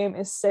A's game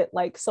is sit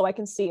like so I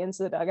can see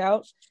into the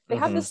dugout. They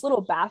have this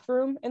little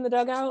bathroom in the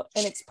dugout,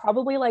 and it's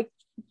probably like,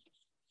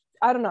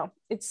 I don't know,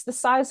 it's the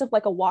size of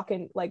like a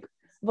walk-in, like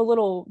the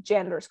little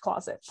janitor's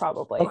closet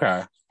probably.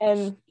 Okay.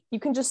 And you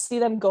can just see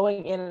them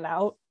going in and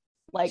out.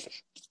 Like,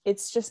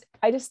 it's just,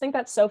 I just think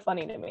that's so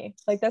funny to me.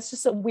 Like, that's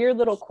just a weird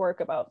little quirk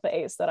about the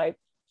A's that I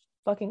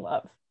fucking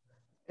love.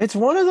 It's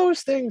one of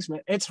those things, man.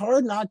 It's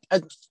hard not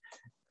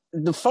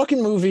the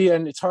fucking movie,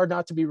 and it's hard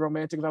not to be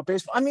romantic about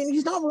baseball. I mean,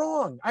 he's not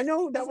wrong. I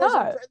know that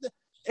wasn't.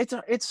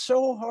 It's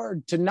so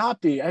hard to not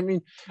be. I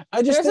mean,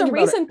 there's a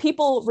reason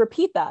people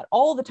repeat that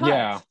all the time.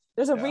 Yeah.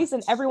 There's a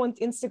reason everyone's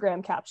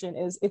Instagram caption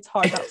is "It's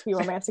hard not to be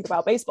romantic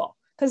about baseball,"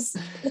 because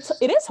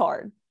it is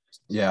hard.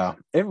 Yeah,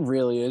 it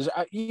really is.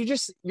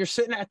 You're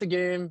sitting at the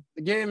game.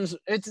 The game's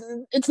it's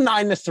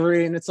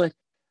 9-3, and it's like,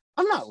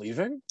 I'm not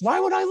leaving. Why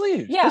would I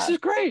leave? Yeah, this is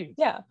great.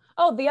 Yeah.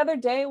 Oh, the other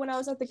day when I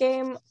was at the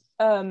game,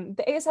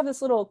 the A's have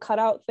this little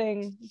cutout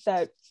thing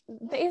that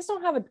the A's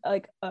don't have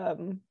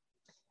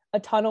a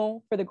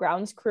tunnel for the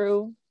grounds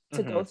crew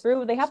to go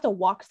through. They have to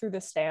walk through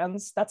the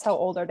stands. That's how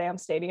old our damn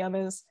stadium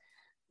is.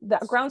 The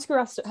grounds crew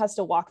has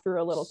to walk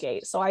through a little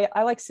gate. So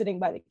I like sitting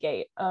by the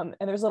gate. And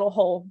there's a little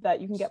hole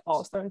that you can get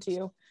balls thrown to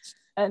you.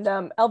 And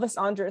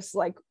Elvis Andrus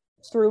like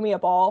threw me a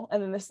ball,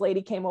 and then this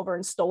lady came over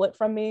and stole it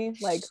from me,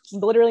 like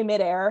literally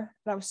midair.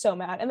 And I was so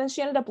mad. And then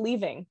she ended up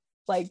leaving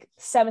like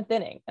 7th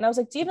inning. And I was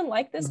like, do you even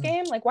like this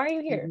game? Like, why are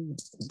you here?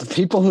 The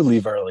people who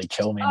leave early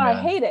kill me, man.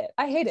 I hate it.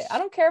 I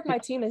don't care if my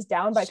team is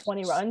down by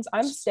 20 runs.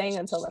 I'm staying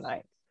until the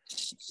ninth.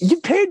 You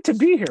paid to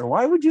be here.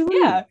 Why would you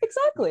leave? Yeah,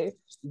 exactly.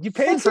 You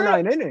paid for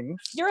 9 innings.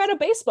 You're at a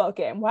baseball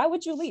game. Why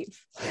would you leave?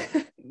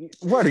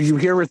 What, are you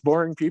here with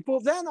boring people?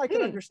 Then I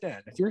can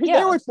understand. If you're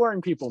there with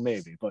boring people,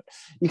 maybe. But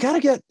you got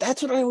to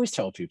that's what I always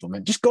tell people,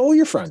 man. Just go with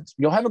your friends.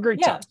 You'll have a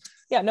great time.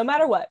 Yeah, no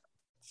matter what.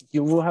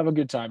 You will have a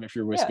good time if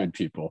you're with good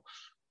people.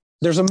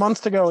 There's a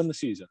month to go in the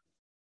season.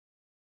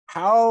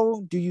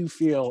 How do you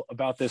feel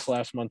about this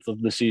last month of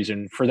the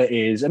season for the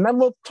A's? And then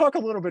we'll talk a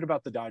little bit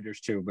about the Dodgers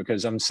too,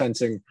 because I'm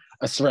sensing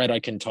a thread I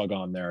can tug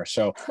on there.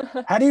 So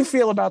how do you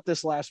feel about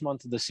this last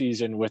month of the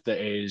season with the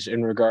A's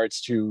in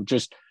regards to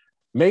just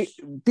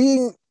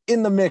being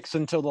in the mix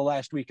until the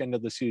last weekend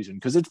of the season?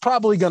 Because it's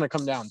probably going to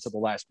come down to the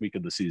last week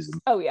of the season.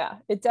 Oh, yeah,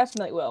 it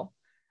definitely will.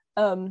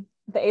 The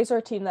A's are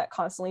a team that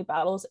constantly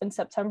battles. In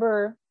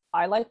September,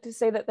 I like to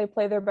say that they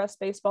play their best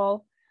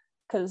baseball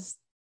because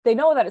they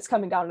know that it's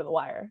coming down to the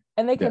wire,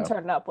 and they can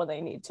turn it up when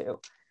they need to.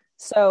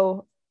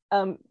 So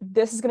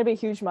this is going to be a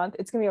huge month.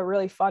 It's going to be a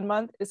really fun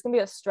month. It's going to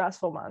be a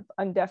stressful month.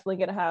 I'm definitely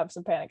going to have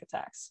some panic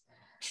attacks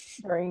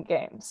during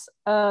games.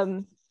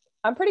 I'm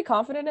pretty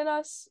confident in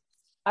us.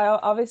 I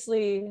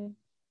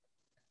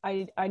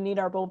need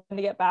our bullpen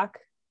to get back,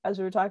 as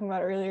we were talking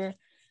about earlier.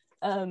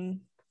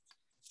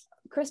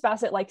 Chris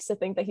Bassett likes to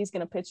think that he's going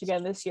to pitch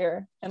again this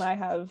year, and I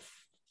have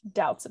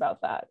doubts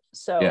about that.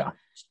 So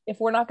if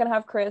we're not going to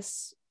have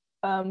Chris,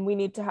 we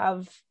need to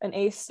have an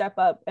ace step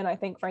up, and I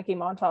think Frankie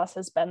Montas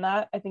has been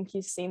that. I think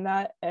he's seen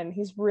that, and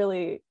he's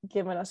really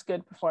given us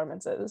good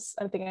performances.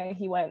 I think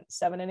he went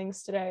 7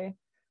 innings today,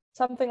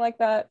 something like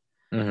that.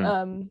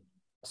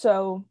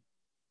 So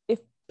if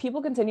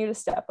people continue to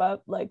step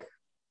up like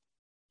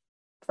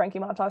Frankie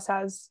Montas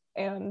has,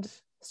 and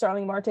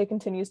Starling Marte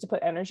continues to put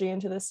energy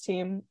into this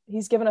team,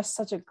 he's given us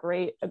such a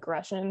great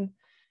aggression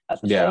at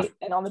the plate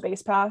and on the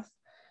base paths.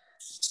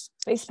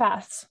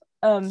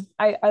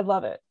 I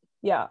love it.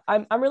 Yeah,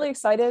 I'm really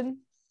excited.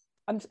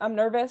 I'm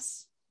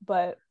nervous,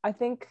 but I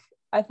think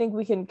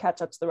we can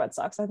catch up to the Red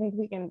Sox. I think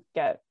we can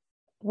get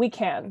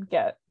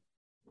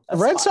the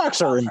Red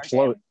Sox are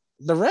imploding.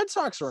 The Red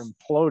Sox are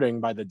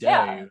imploding by the day.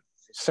 Yeah.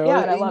 So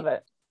and I love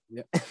it.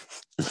 Yeah.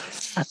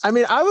 I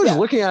mean, I was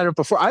looking at it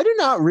before. I did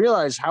not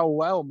realize how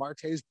well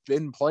Marte's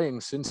been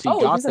playing since he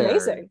got there.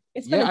 He's amazing.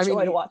 It's been a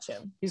joy to watch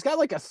him. He's got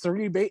like a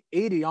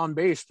 380 on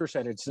base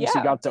percentage since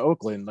he got to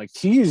Oakland. Like,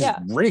 he's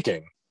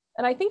raking.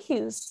 And I think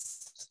he's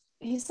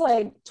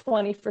like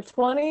 20 for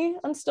 20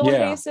 on stolen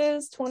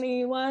bases,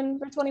 21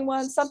 for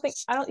 21, something.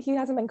 He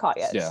hasn't been caught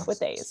yet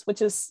with A's,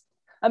 which is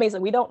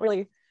amazing. We don't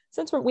really,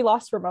 since we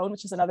lost Ramon,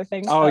 which is another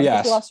thing.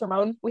 Since we lost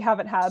Ramon, we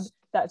haven't had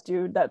that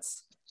dude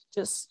that's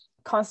just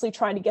constantly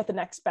trying to get the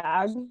next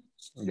bag.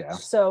 Yeah.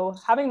 So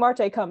having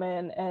Marte come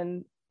in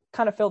and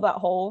kind of fill that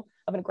hole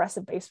of an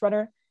aggressive base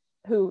runner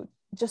who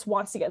just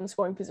wants to get in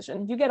scoring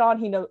position. You get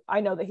on, I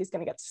know that he's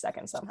going to get to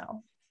second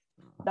somehow.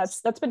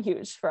 That's been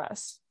huge for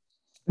us.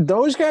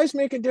 Those guys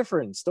make a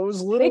difference.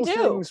 Those little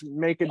things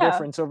make a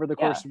difference over the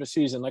course of a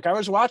season. Like, I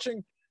was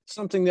watching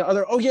something the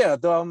other,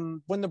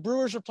 when the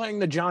Brewers were playing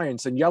the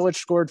Giants and Yelich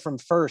scored from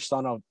first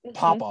on a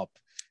pop-up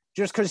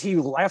just because he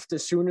left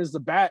as soon as the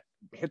bat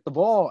hit the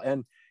ball,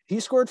 and he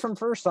scored from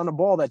first on a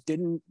ball that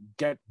didn't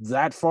get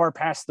that far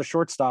past the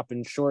shortstop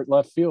in short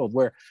left field,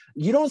 where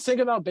you don't think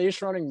about base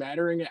running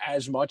mattering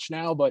as much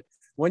now, but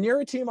when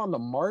you're a team on the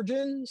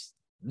margins,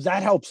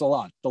 that helps a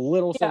lot. The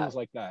little things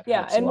like that.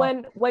 Yeah. And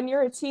when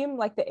you're a team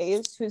like the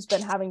A's who's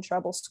been having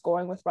trouble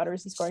scoring with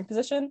runners in scoring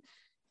position,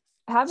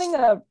 having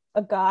a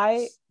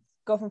guy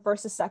go from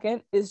first to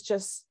second is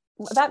just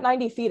that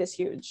 90 feet is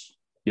huge.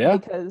 Yeah.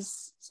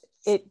 Because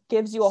it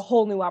gives you a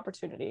whole new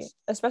opportunity,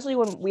 especially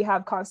when we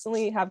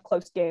constantly have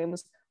close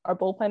games. Our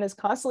bullpen is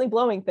constantly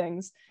blowing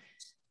things.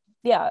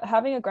 Yeah,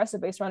 having aggressive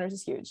base runners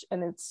is huge,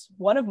 and it's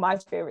one of my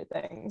favorite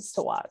things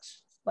to watch.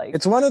 Like,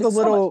 it's one of the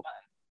little, so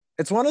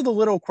it's one of the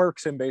little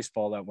quirks in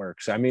baseball that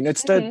works. I mean,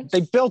 it's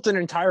they built an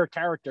entire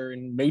character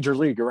in Major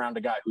League around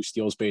a guy who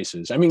steals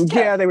bases. I mean,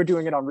 yeah, they were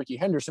doing it on Ricky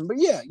Henderson, but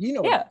yeah, you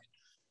know. Yeah.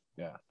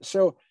 Yeah.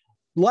 So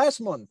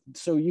last month,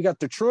 so you got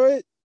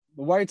Detroit,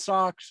 the White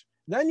Sox.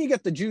 Then you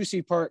get the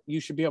juicy part. You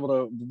should be able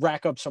to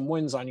rack up some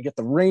wins on. You get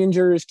the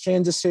Rangers,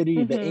 Kansas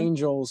City, the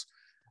Angels.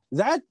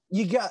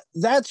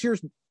 That's your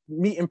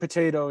meat and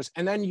potatoes.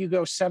 And then you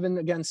go 7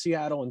 against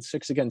Seattle and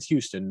 6 against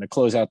Houston to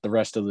close out the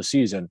rest of the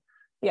season.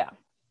 Yeah.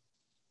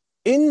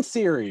 In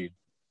theory,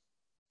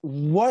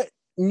 what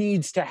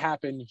needs to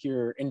happen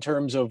here in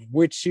terms of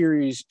which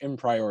series in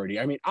priority?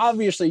 I mean,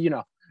 obviously,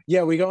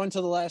 we go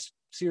into the last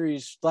 2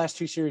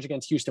 series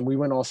against Houston. We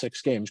win all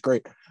 6 games.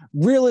 Great.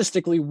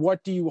 Realistically,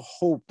 what do you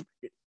hope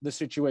the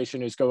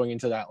situation is going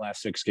into that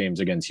last 6 games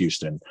against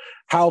Houston?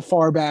 How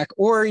far back,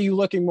 or are you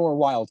looking more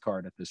wild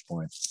card at this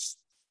point?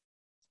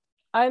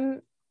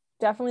 I'm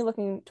definitely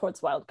looking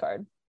towards wild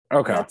card.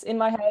 Okay. That's in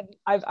my head.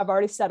 I've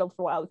already settled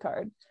for wild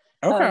card.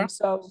 Okay.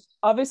 So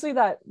obviously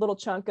that little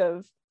chunk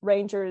of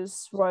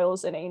Rangers,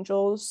 Royals, and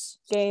Angels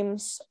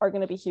games are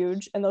going to be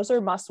huge, and those are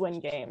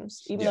must-win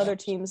games. Even though they're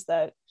teams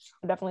that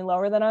are definitely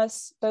lower than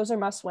us, those are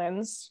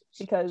must-wins,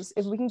 because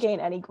if we can gain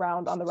any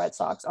ground on the Red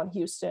Sox, on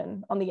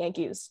Houston, on the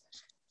Yankees,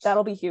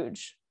 that'll be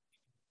huge.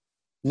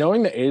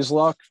 Knowing the A's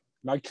luck,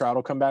 Mike Trout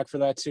will come back for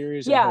that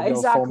series. Yeah, and he'll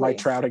exactly. Go full Mike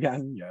Trout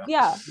again.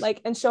 Yeah,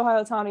 and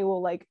Shohei Ohtani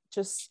will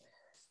just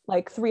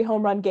 3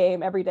 home run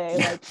game every day,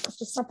 it's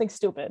just something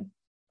stupid.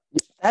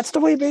 That's the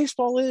way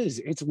baseball is.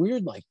 It's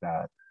weird like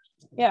that.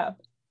 Yeah,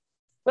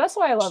 but that's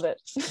why I love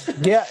it.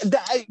 Yeah,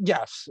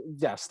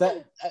 yes.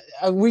 That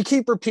we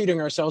keep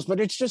repeating ourselves, but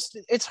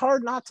it's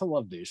hard not to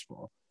love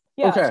baseball.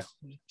 Yeah. Okay,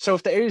 so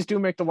if the A's do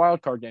make the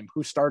wild card game,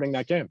 who's starting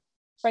that game?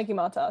 Frankie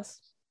Montas.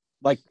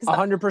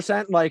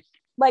 100%.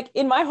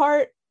 In my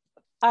heart,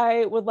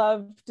 I would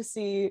love to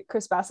see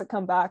Chris Bassett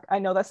come back. I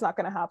know that's not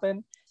going to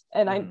happen,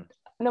 and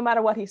no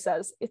matter what he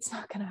says, it's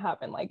not going to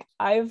happen.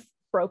 I've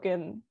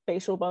broken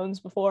facial bones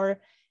before.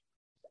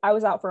 I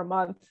was out for a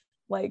month.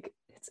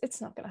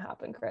 It's not going to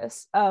happen,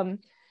 Chris.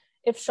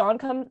 If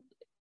Sean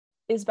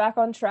is back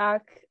on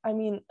track, I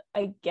mean,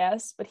 I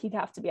guess, but he'd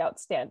have to be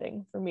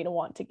outstanding for me to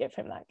want to give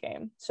him that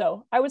game.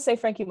 So I would say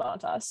Frankie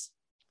Montas.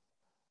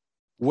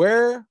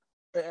 Who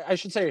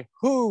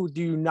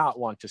do you not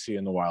want to see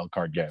in the wild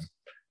card game?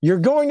 You're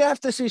going to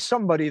have to see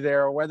somebody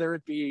there, whether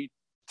it be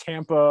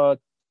Tampa,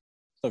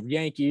 the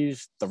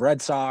Yankees, the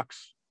Red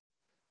Sox.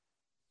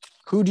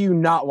 Who do you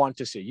not want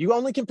to see? You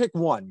only can pick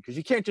one, because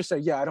you can't just say,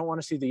 I don't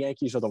want to see the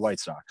Yankees or the White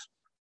Sox.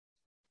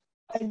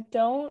 I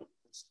don't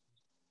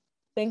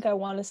think I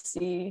want to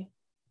see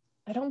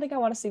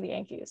the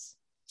Yankees.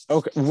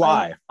 Okay.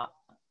 Why?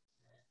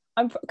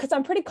 Because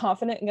I'm pretty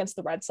confident against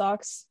the Red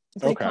Sox.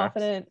 I'm pretty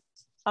confident.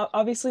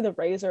 Obviously, the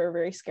Rays are a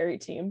very scary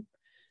team.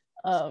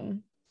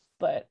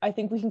 But I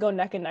think we can go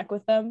neck and neck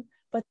with them.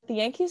 But the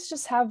Yankees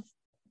just have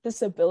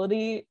this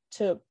ability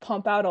to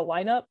pump out a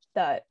lineup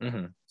that,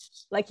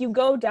 you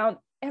go down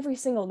every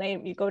single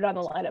name, you go down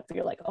the lineup,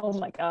 you're like, oh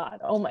my God,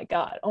 oh my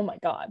God, oh my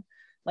God.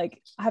 I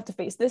have to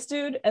face this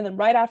dude, and then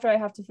right after I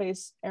have to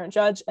face Aaron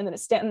Judge, and then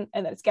it's Stanton,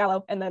 and then it's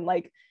Gallo, and then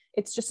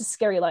it's just a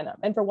scary lineup.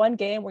 And for one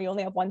game where you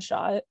only have one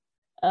shot,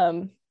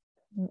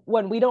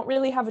 when we don't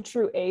really have a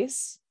true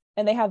ace,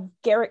 and they have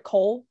Garrett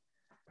Cole,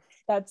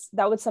 that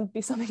would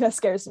be something that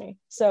scares me.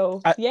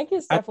 So the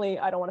Yankees definitely,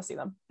 I don't want to see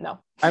them. No.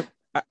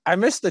 I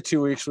missed the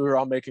 2 weeks we were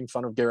all making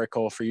fun of Garrett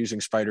Cole for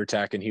using spider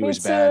tack, and he was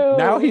too. Bad.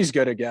 Now he's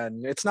good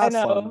again. It's not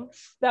fun.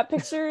 That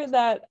picture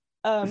that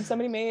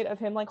somebody made of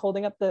him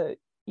holding up the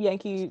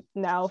Yankee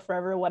now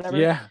forever whatever,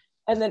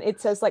 and then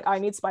it says I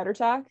need spider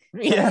tack.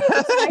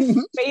 It's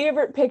my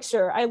favorite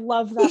picture. I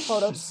love that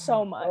photo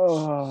so much.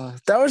 Oh,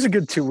 that was a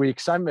good 2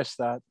 weeks. I missed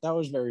that. That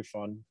was very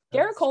fun.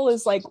 Garrett Cole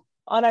is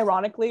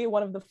unironically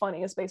one of the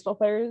funniest baseball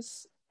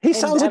players. He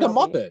sounds like a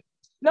Muppet.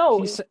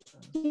 No,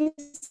 he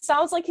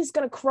sounds like he's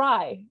gonna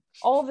cry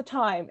all the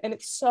time, and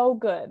it's so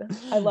good.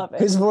 I love it.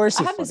 His voice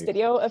is I have this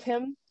video of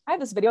him. I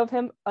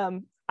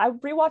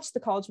rewatched the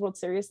College World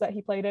Series that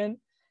he played in,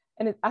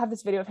 and I have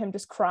this video of him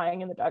just crying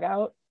in the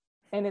dugout,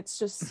 and it's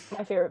just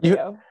my favorite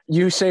video.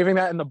 You saving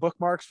that in the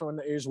bookmarks for when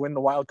the A's win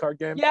the wild card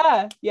game?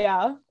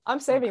 Yeah.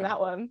 I'm saving that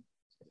one.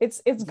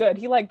 It's good.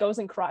 He goes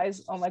and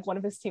cries on one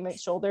of his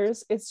teammates'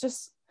 shoulders. It's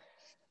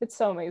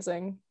so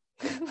amazing.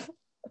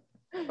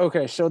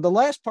 Okay, so the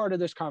last part of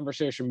this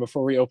conversation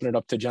before we open it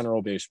up to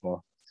general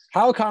baseball,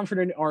 how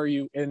confident are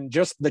you in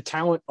just the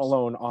talent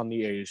alone on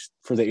the A's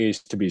for the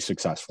A's to be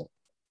successful?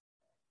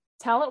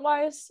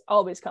 Talent-wise,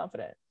 always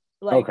confident.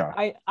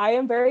 I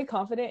am very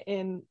confident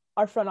in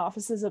our front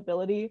office's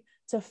ability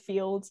to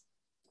field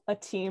a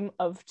team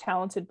of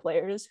talented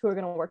players who are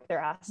going to work their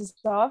asses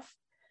off.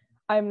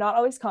 I'm not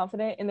always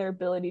confident in their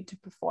ability to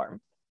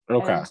perform.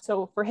 Okay. And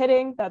so for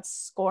hitting, that's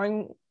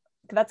scoring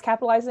that's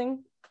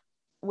capitalizing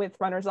with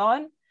runners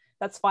on.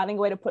 That's finding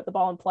a way to put the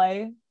ball in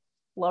play,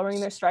 lowering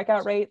their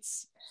strikeout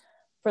rates.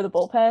 For the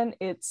bullpen,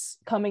 it's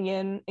coming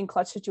in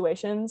clutch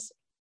situations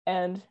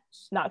and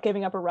not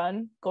giving up a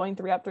run, going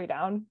 3 up, 3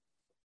 down.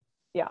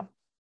 Yeah.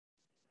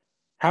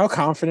 How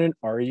confident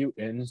are you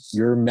in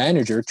your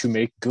manager to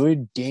make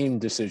good game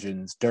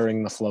decisions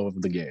during the flow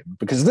of the game?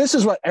 Because this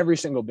is what every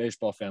single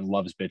baseball fan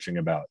loves bitching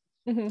about.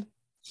 Mm-hmm.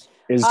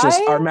 Is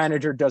just our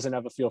manager doesn't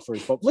have a feel for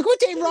his ball. Look what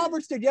Dave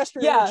Roberts did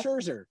yesterday with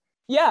Scherzer.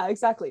 Yeah,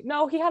 exactly.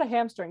 No, he had a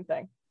hamstring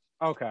thing.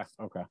 Okay.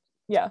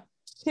 Yeah,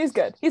 he's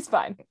good. He's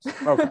fine.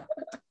 Okay.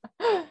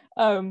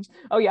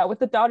 Oh yeah, with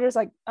the Dodgers,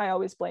 I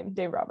always blame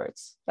Dave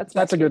Roberts. That's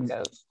a good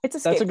scapegoat. It's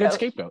a good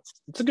scapegoat.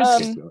 It's a good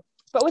scapegoat.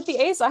 But with the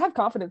A's, I have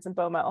confidence in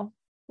Bo Mel.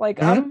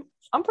 Like I'm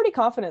pretty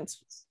confident.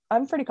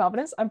 I'm pretty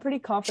confident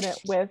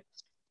with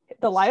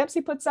the lineups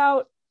he puts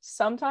out.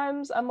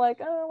 Sometimes I'm like,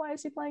 oh, why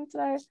is he playing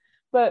today?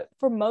 But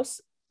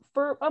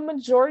for a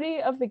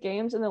majority of the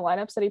games and the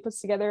lineups that he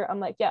puts together, I'm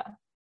like, yeah,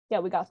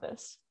 we got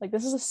this. Like,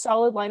 this is a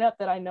solid lineup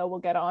that I know will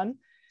get on.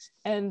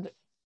 And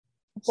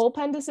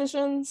bullpen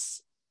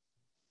decisions,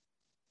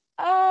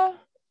 I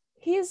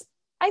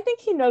think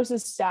he knows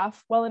his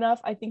staff well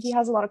enough. I think he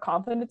has a lot of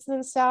confidence in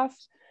his staff.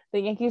 The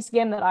Yankees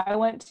game that I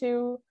went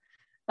to,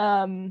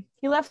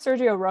 he left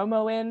Sergio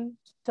Romo in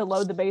to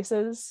load the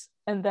bases,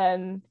 and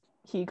then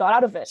he got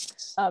out of it.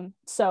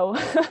 So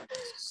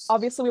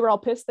obviously we were all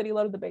pissed that he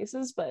loaded the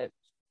bases, but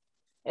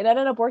it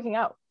ended up working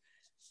out.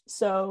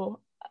 So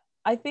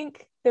I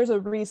think there's a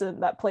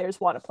reason that players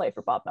want to play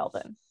for Bob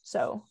Melvin.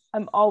 So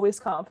I'm always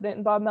confident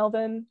in Bob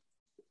Melvin,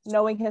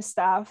 knowing his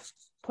staff,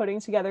 putting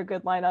together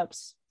good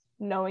lineups,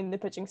 knowing the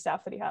pitching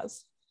staff that he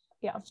has.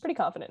 Yeah, pretty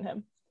confident in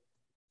him.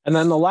 And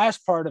then the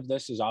last part of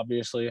this is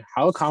obviously,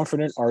 how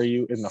confident are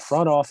you in the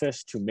front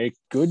office to make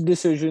good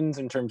decisions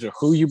in terms of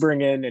who you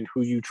bring in and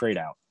who you trade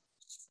out?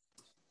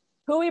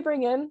 Who we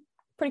bring in,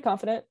 pretty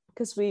confident,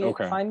 because we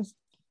find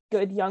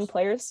good young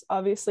players.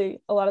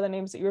 Obviously, a lot of the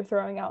names that you were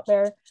throwing out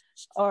there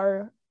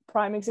are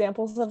prime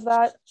examples of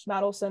that.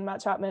 Matt Olson,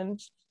 Matt Chapman,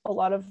 a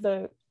lot of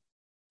the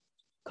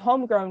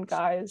homegrown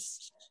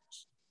guys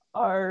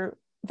are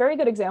very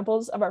good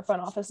examples of our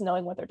front office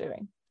knowing what they're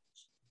doing.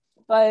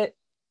 But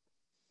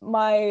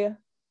my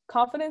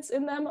confidence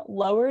in them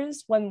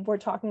lowers when we're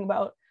talking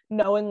about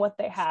knowing what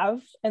they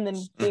have and then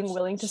being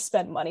willing to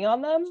spend money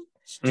on them.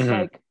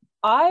 Like,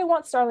 I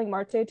want Starling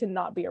Marte to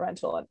not be a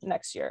rental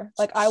next year.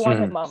 Like, I want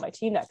him on my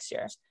team next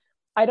year.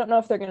 I don't know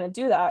if they're going to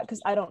do that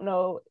because I don't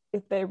know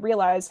if they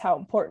realize how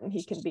important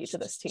he can be to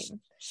this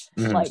team.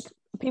 Like,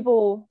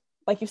 people,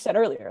 like you said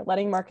earlier,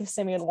 letting Marcus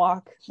Semien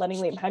walk, letting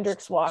Liam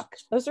Hendricks walk,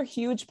 those are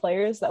huge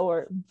players that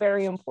were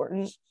very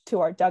important to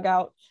our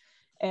dugout.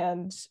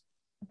 And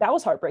that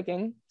was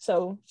heartbreaking.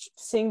 So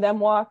seeing them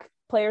walk,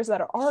 players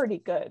that are already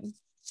good,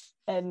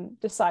 and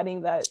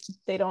deciding that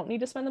they don't need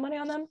to spend the money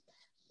on them,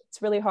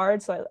 it's really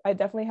hard. So I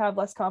definitely have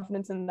less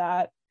confidence in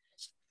that.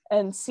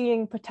 And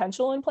seeing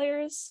potential in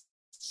players,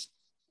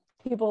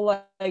 people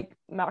like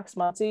Max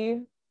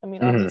Muncy, I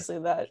mean, obviously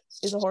that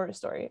is a horror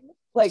story.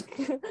 Like,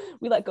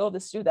 we let go of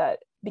this dude that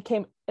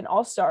became an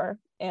all-star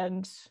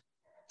and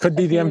could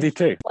be the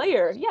MVP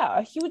player. Yeah,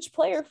 a huge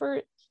player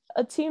for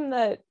a team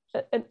that,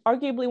 and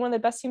arguably one of the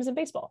best teams in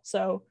baseball.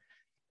 So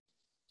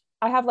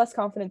I have less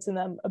confidence in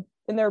them,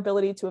 in their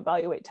ability to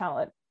evaluate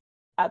talent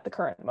at the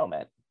current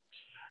moment.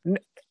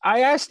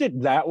 I asked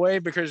it that way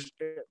because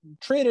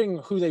trading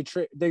who they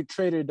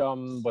traded,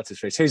 what's his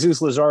face, Jesus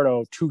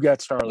Luzardo to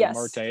get Starling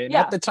Marte. And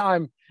at the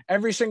time,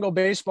 every single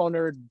baseball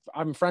nerd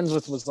I'm friends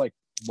with was like,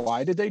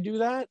 why did they do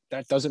that?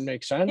 That doesn't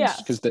make sense,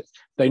 because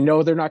they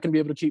know they're not going to be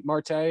able to keep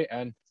Marte,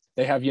 and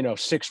they have,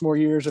 6 more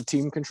years of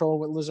team control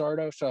with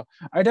Luzardo. So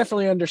I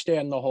definitely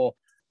understand the whole,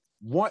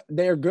 what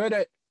they're good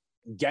at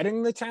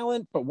getting the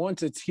talent, but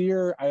once it's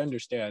here, I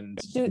understand.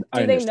 Do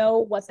they know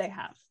what they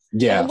have?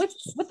 Yeah. And with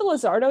the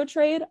Luzardo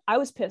trade, I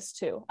was pissed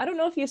too. I don't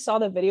know if you saw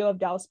the video of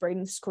Dallas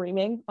Braden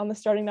screaming on the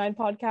Starting Nine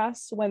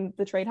podcast when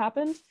the trade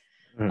happened.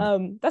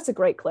 That's a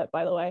great clip,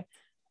 by the way.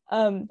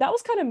 That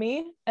was kind of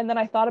me. And then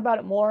I thought about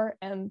it more,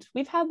 and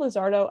we've had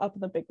Luzardo up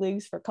in the big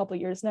leagues for a couple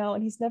of years now,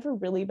 and he's never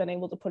really been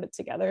able to put it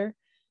together.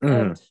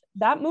 And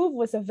that move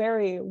was a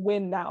very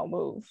win now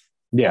move.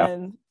 Yeah.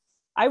 And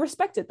I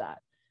respected that.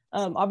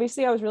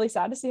 Obviously, I was really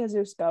sad to see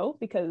Jesus go,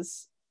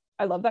 because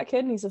I love that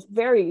kid, and he's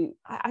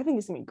I think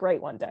he's gonna be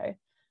great one day,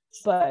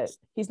 but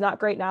he's not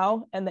great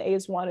now, and the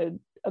A's wanted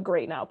a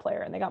great now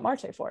player, and they got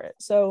Marte for it.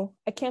 So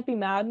I can't be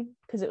mad,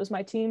 because it was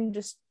my team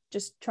just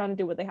trying to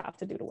do what they have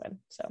to do to win.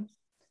 So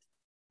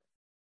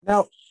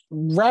now,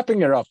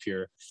 wrapping it up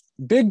here,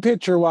 big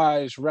picture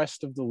wise,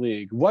 rest of the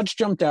league, what's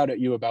jumped out at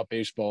you about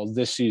baseball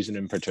this season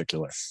in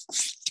particular?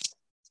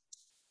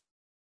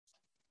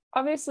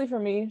 Obviously, for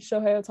me,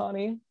 Shohei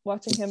Ohtani,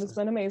 watching him has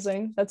been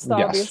amazing. That's the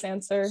obvious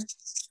answer.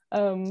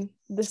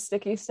 The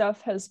sticky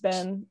stuff has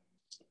been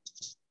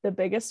the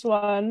biggest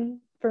one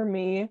for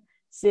me,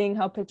 seeing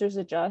how pitchers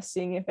adjust,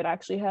 seeing if it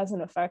actually has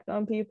an effect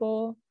on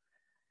people.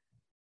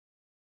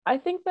 I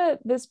think that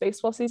this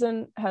baseball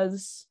season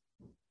has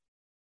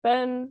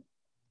been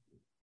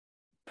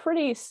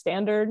pretty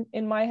standard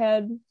in my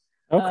head.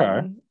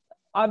 Okay.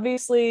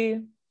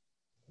 Obviously,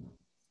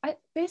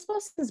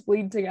 baseball seasons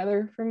bleed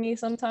together for me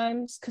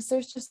sometimes because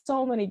there's just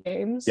so many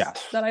games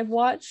that I've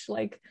watched.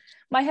 Like,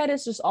 my head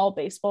is just all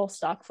baseball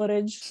stock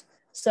footage.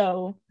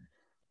 So,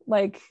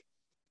 like,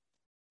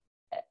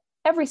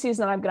 every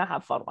season I'm gonna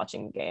have fun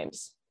watching the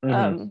games.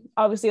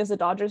 Obviously, as a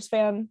Dodgers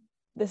fan,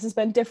 this has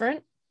been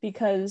different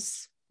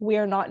because we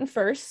are not in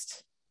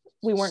first.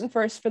 We weren't in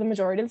first for the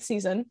majority of the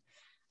season.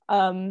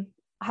 I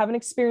haven't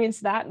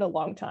experienced that in a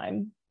long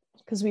time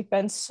because we've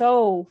been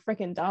so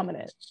freaking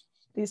dominant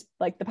the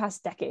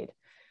past decade.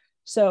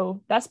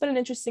 So that's been an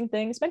interesting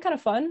thing. It's been kind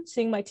of fun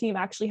seeing my team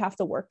actually have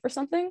to work for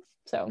something.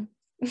 So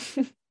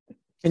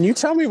can you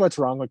tell me what's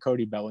wrong with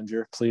Cody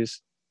Bellinger,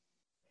 please?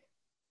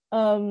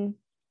 One,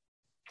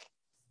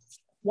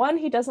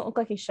 he doesn't look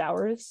like he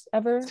showers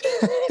ever.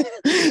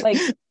 Like,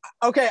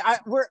 okay,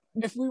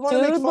 if we want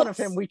to make fun of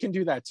him, we can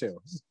do that too.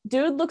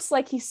 Dude looks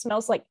like he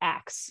smells like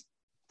Axe.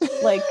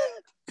 Like,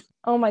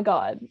 oh my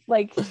god.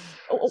 Like,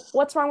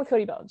 what's wrong with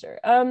Cody Bellinger?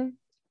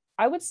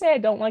 I would say I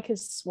don't like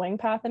his swing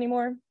path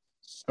anymore.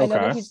 I know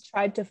that he's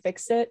tried to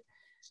fix it,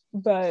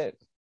 but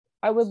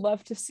I would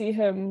love to see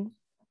him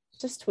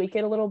just tweak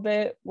it a little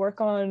bit,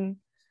 work on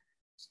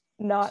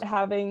not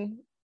having.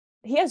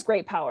 He has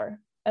great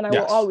power, and I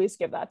will always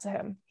give that to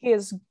him. He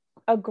is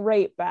a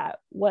great bat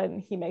when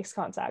he makes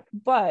contact,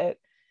 but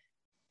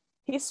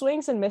he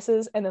swings and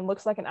misses and then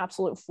looks like an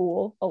absolute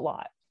fool a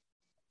lot.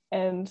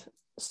 And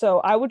so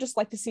I would just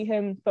like to see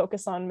him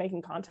focus on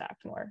making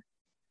contact more.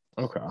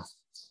 Okay.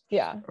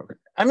 Yeah. Okay.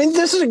 I mean,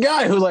 this is a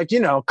guy who, like,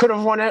 could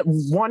have won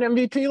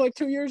MVP like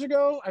 2 years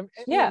ago.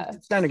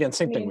 Then again,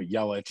 same thing with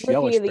Yelich.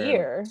 Rookie of the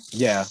year.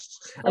 Yeah.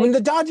 I mean,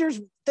 the Dodgers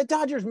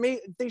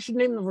they should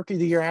name the Rookie of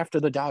the Year after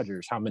the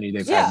Dodgers, how many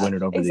they've had win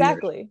it over the years.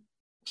 Exactly.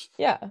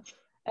 Yeah.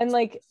 And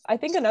like, I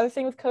think another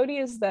thing with Cody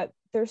is that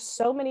there's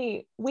so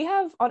many, we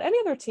have on any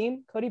other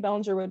team, Cody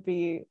Bellinger would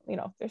be,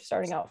 their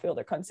starting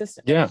outfielder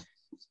consistent. Yeah.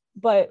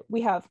 But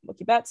we have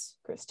Mookie Betts,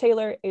 Chris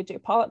Taylor,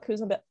 AJ Pollock,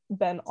 who's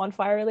been on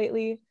fire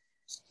lately.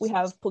 We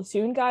have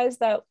platoon guys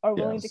that are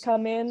willing to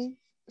come in.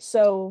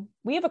 So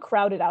we have a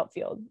crowded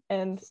outfield.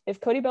 And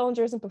if Cody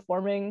Bellinger isn't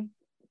performing,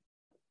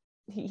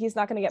 he's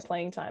not going to get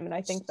playing time. And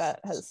I think that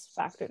has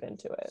factored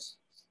into it.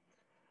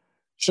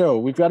 So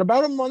we've got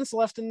about a month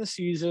left in the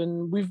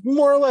season. We've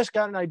more or less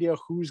got an idea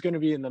who's going to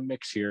be in the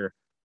mix here.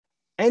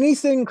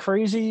 Anything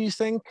crazy you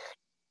think?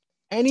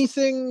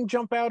 Anything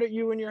jump out at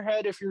you in your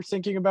head if you're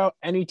thinking about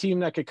any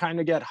team that could kind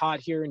of get hot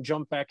here and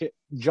jump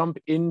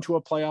into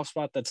a playoff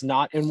spot that's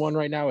not in one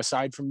right now,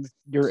 aside from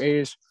your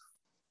A's?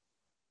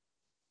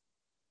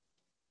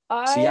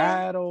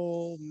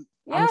 Seattle.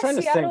 Yeah, I'm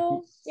trying Seattle,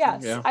 to think.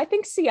 Yes, yeah. I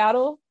think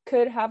Seattle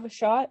could have a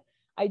shot.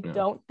 I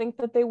don't think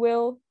that they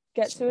will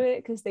get to it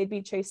because they'd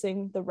be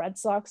chasing the Red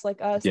Sox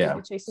like us. They'd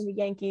be chasing the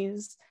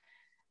Yankees.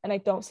 And I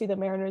don't see the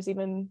Mariners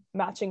even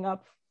matching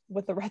up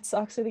with the Red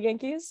Sox or the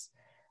Yankees.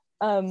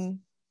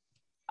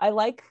 I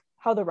like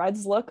how the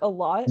Reds look a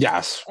lot.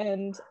 Yes.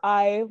 And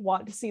I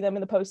want to see them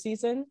in the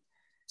postseason.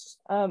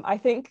 I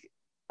think,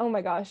 oh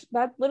my gosh,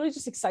 that literally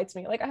just excites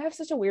me. Like, I have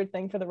such a weird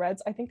thing for the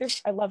Reds. I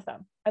love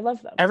them.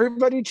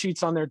 Everybody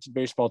cheats on their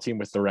baseball team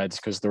with the Reds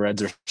because the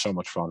Reds are so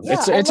much fun. Yeah,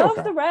 I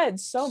love the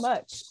Reds so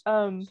much.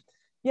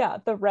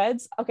 The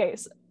Reds. Okay,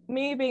 so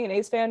me being an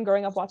A's fan,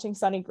 growing up watching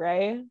Sonny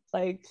Gray,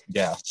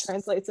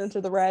 translates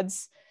into the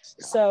Reds.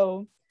 Yeah.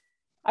 So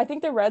I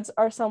think the Reds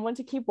are someone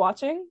to keep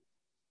watching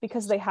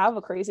because they have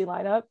a crazy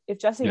lineup. If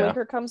Jesse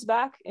Winker comes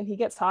back and he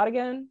gets hot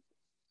again,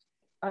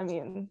 I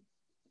mean,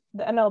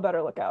 the NL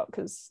better look out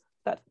because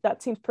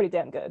that seems pretty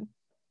damn good.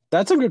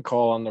 That's a good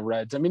call on the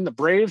Reds. I mean, the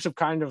Braves have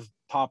kind of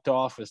popped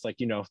off as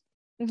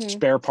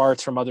spare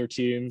parts from other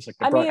teams. Like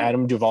they brought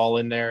Adam Duvall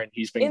in there and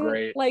he's been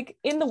great. Like,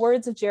 in the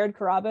words of Jared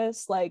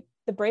Carrabis, like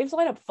the Braves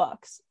lineup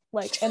fucks.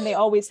 Like, and they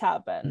always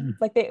have been.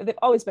 Like they've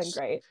always been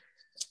great.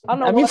 I don't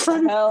know what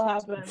the hell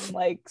happened.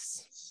 Like,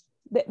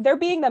 they're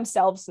being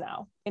themselves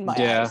now in my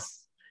eyes.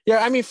 Yeah,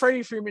 I mean,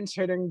 Freddie Freeman's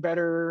hitting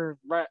better.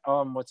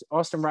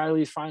 Austin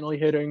Riley's finally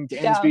hitting.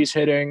 Dansby's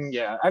hitting.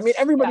 Yeah, I mean,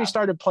 everybody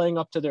started playing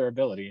up to their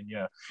ability, and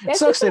it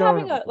sucks they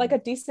don't having a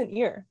decent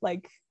year.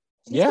 Like,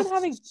 he's been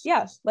having.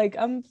 Like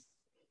I'm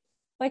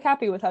like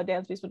happy with how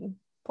Dansby's been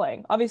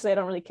playing. Obviously, I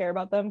don't really care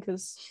about them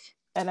because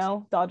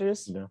NL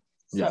Dodgers.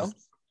 Yeah.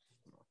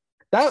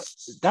 That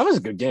was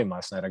a good game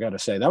last night. I got to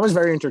say, that was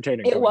very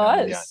entertaining. It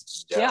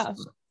was. Yeah.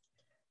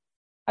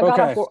 I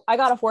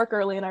got off work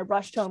early and I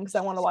rushed home because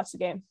I wanted to watch the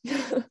game.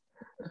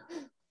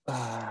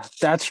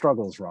 That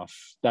struggle is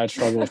rough. That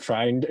struggle of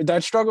trying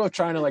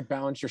to like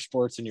balance your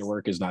sports and your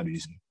work is not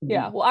easy.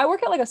 Yeah. Well, I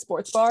work at like a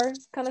sports bar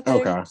kind of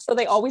thing. Okay. So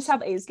they always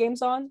have A's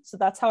games on. So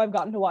that's how I've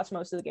gotten to watch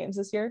most of the games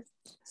this year.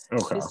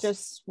 Okay. It's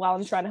just while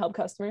I'm trying to help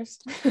customers.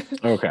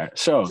 Okay.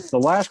 So the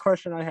last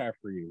question I have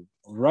for you,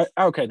 right?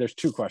 Okay. There's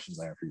two questions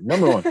I have for you.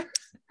 Number one,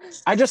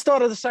 I just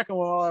thought of the second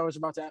one while I was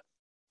about to.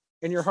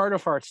 In your heart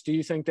of hearts, do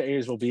you think the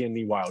A's will be in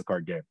the wild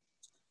card game?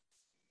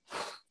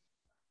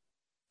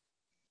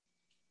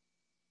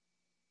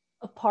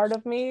 A part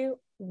of me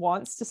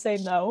wants to say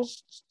no.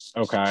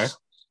 Okay.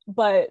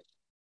 but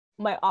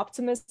my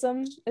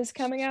optimism is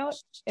coming out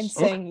and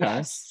saying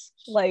yes.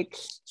 Like,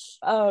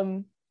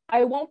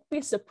 I won't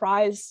be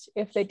surprised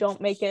if they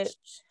don't make it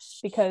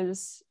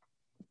because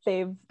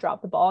they've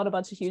dropped the ball in a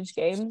bunch of huge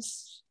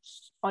games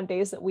on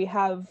days that we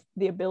have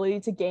the ability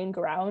to gain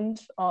ground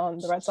on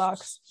the Red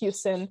Sox,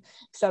 Houston,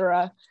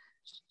 etc.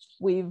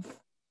 We've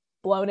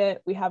blown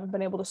it. We haven't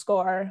been able to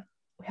score.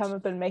 We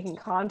haven't been making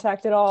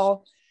contact at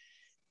all.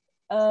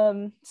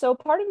 So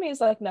part of me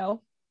is like,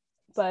 no,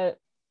 but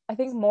I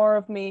think more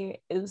of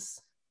me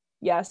is,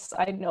 yes,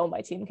 I know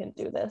my team can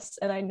do this.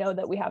 And I know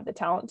that we have the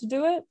talent to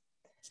do it.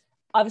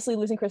 Obviously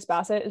losing Chris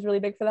Bassett is really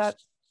big for that,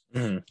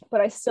 but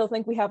I still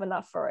think we have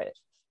enough for it.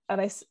 And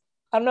I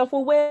don't know if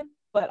we'll win,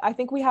 but I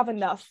think we have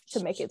enough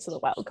to make it to the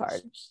wild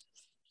card.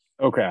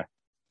 Okay.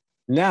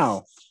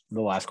 Now,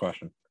 the last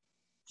question.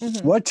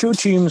 What two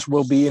teams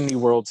will be in the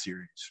World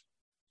Series?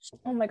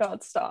 Oh my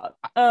God, stop.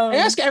 I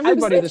ask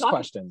everybody this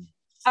question.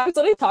 I was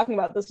literally talking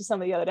about this with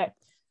somebody the other day.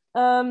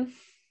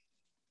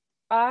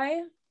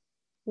 I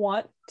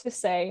want to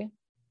say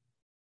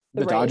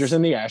the Dodgers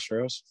and the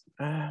Astros.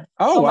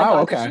 Oh wow, my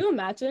God, okay. Could you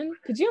imagine?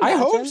 I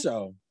hope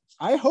so.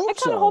 I kind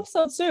of hope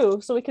so too,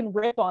 so we can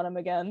rip on them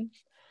again.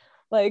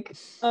 Like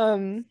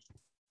I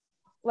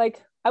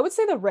would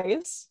say the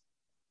Rays.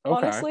 Okay.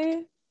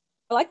 Honestly,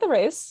 I like the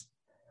Rays.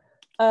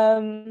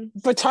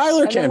 But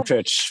Tyler can't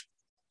pitch.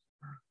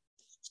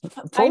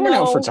 Pour one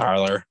out for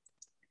Tyler.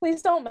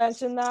 Please don't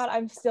mention that.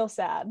 I'm still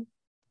sad.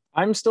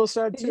 I'm still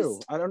sad too.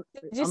 Did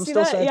you see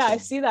that? Yeah, I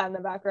see that in the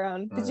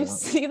background. Did you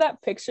see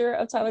that picture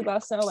of Tyler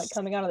Glasnow like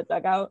coming out of the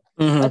dugout,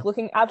 like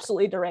looking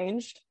absolutely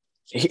deranged?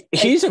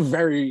 He's a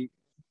very,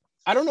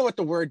 I don't know what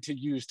the word to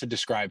use to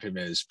describe him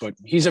is, but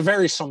he's a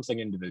very something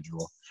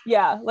individual.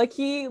 Yeah, like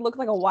he looked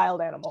like a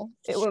wild animal.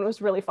 It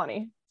was really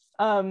funny.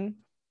 So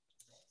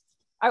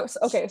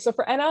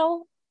for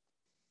NL,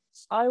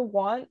 I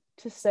want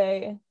to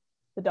say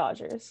the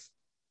Dodgers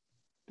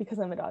because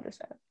I'm a Dodgers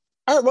fan.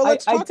 All right, well,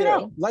 let's talk it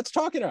out. Let's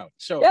talk it out.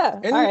 So, yeah,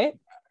 all right.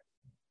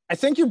 I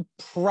think you're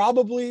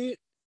probably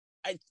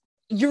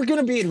you're going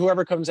to beat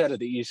whoever comes out of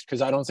the East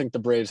because I don't think the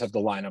Braves have the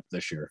lineup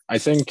this year. I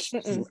think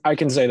I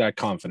can say that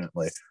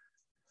confidently.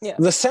 Yeah.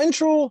 The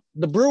Central,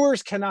 the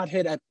Brewers cannot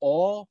hit at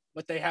all,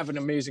 but they have an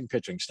amazing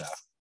pitching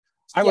staff.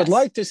 I would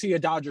like to see a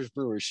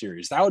Dodgers-Brewers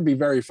series. That would be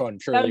very fun.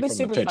 That would be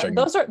super fun.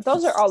 Those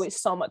are always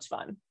so much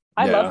fun.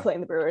 I love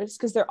playing the Brewers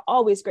because they're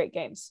always great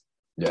games.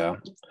 Yeah.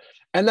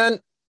 And then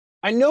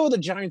I know the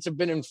Giants have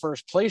been in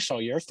first place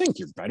all year. I think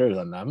you're better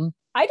than them.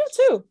 I do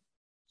too.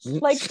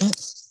 Like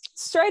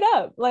straight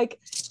up. Like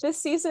this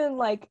season,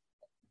 like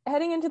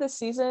heading into the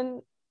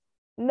season,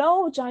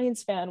 no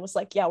Giants fan was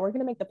like, yeah, we're going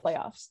to make the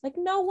playoffs. Like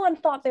no one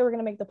thought they were going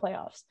to make the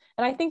playoffs.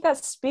 And I think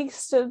that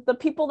speaks to the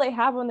people they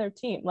have on their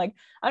team. Like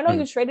I know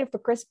you traded for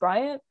Chris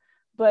Bryant,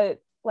 but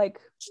like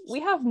we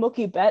have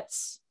Mookie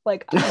Betts.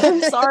 Like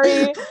I'm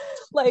sorry.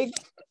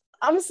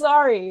 I'm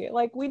sorry.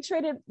 Like you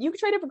traded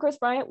for Chris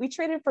Bryant. We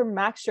traded for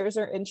Max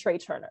Scherzer and Trey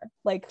Turner.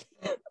 Like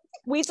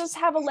we just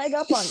have a leg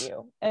up on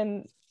you.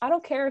 And I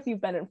don't care if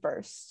you've been in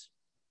first.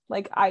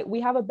 Like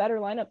we have a better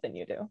lineup than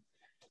you do.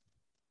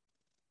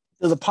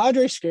 Do the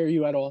Padres scare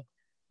you at all?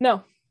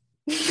 No.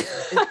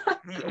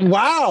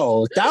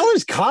 Wow, that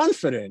was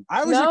confident.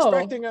 I was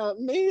expecting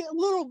maybe a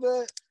little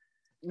bit.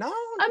 No,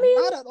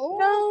 not at all.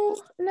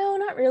 No,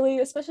 not really,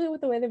 especially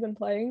with the way they've been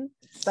playing.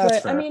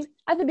 That's fair. I mean,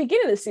 at the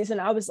beginning of the season,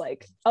 I was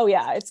like, oh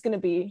yeah, it's going to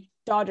be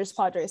Dodgers,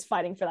 Padres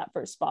fighting for that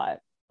first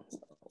spot.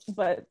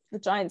 But the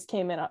Giants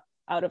came in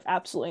out of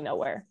absolutely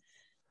nowhere.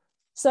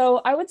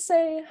 So I would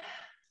say,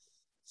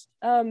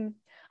 I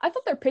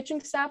thought their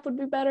pitching staff would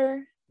be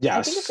better. Yes.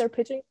 I think if their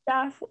pitching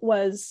staff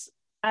was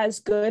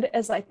as good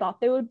as I thought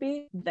they would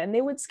be, then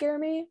they would scare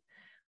me.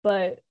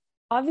 But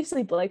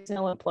obviously Blake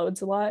Snell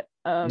implodes a lot.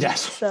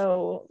 Yes.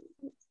 So,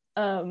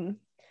 they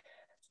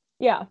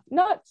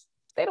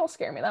don't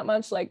scare me that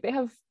much. Like they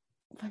have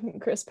fucking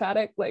Chris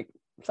Paddock. Like,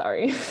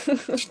 sorry.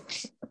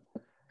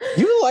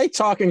 You like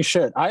talking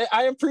shit.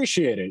 I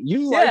appreciate it.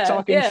 You like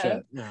talking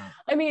shit. Yeah.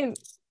 I mean,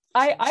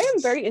 I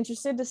am very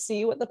interested to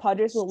see what the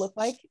Padres will look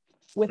like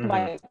with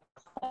my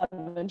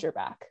Clevenger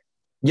back.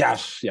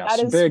 Yes. That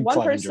is big one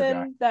Clevenger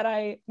person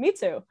guy. Me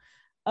too.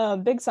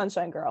 Big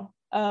sunshine girl.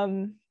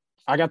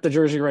 I got the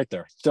jersey right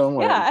there. Don't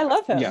worry. Yeah, I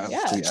love him. Yeah.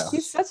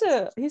 He's such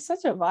a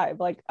vibe.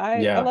 Like I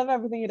love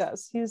everything he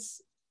does.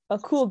 He's a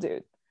cool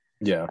dude.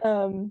 Yeah.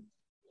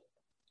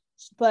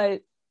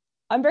 But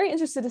I'm very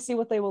interested to see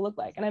what they will look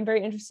like, and I'm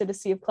very interested to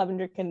see if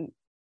Clevenger can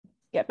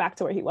get back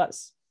to where he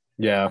was.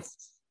 Yeah.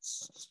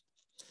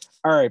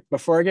 All right.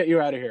 Before I get you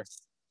out of here,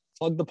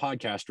 plug the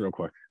podcast real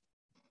quick.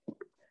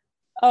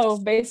 Oh,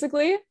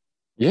 basically.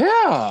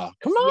 Yeah.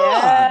 Come on.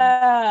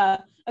 Yeah.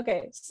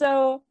 Okay.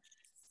 So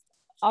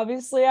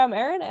obviously I'm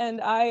Erin and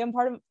I am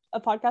part of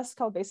a podcast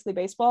called Basically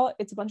Baseball.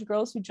 It's a bunch of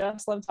girls who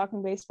just love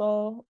talking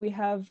baseball. We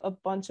have a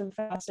bunch of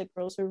fantastic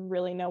girls who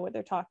really know what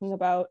they're talking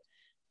about.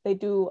 They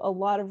do a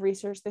lot of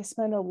research. They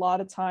spend a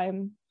lot of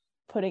time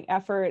putting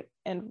effort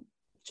and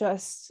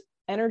just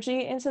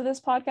energy into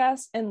this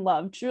podcast and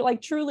love,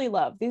 truly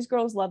love. These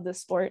girls love this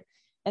sport,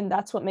 and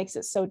that's what makes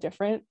it so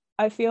different.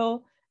 I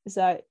feel is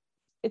that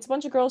it's a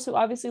bunch of girls who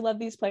obviously love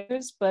these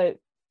players, but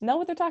know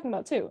what they're talking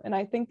about too. And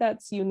I think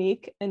that's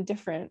unique and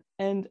different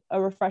and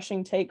a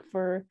refreshing take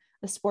for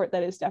a sport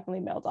that is definitely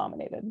male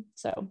dominated.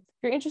 So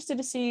if you're interested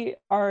to see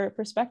our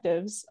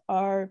perspectives,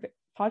 our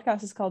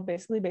podcast is called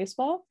Basically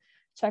Baseball.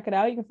 Check it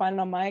out. You can find it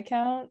on my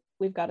account.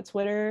 We've got a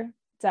Twitter.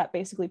 It's at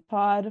Basically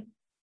Pod.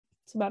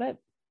 That's about it.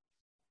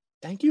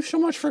 Thank you so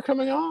much for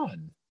coming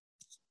on.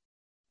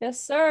 Yes,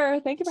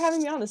 sir. Thank you for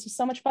having me on. This was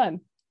so much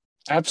fun.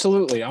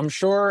 Absolutely. I'm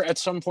sure at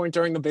some point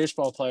during the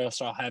baseball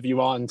playoffs, I'll have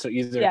you on to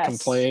either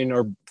complain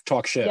or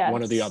talk shit,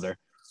 one or the other.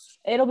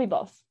 It'll be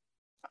both.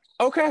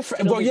 Okay.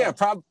 Well, yeah,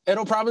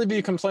 it'll probably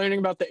be complaining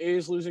about the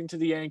A's losing to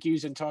the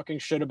Yankees and talking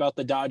shit about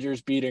the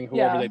Dodgers beating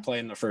whoever they play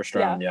in the first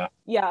round. Yeah.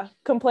 Yeah.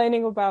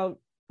 Complaining about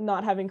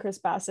not having Chris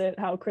Bassett,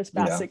 how Chris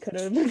Bassett could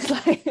have been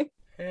playing.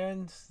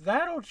 And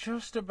that'll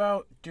just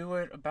about do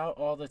it about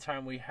all the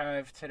time we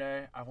have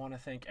today. I want to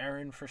thank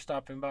Erin for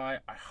stopping by.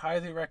 I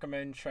highly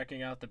recommend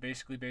checking out the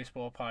Basically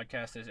Baseball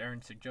podcast, as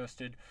Erin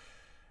suggested.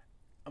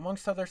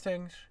 Amongst other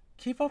things,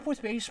 keep up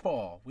with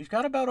baseball. We've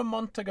got about a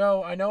month to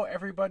go. I know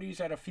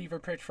everybody's at a fever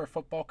pitch for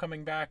football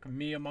coming back,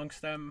 me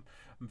amongst them.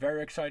 I'm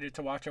very excited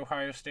to watch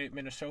Ohio State,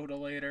 Minnesota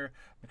later.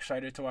 I'm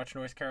excited to watch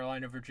North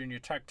Carolina, Virginia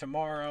Tech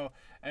tomorrow.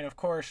 And of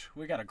course,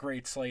 we got a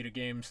great slate of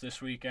games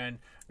this weekend.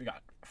 We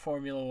got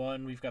Formula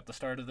One. We've got the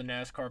start of the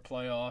NASCAR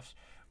playoffs.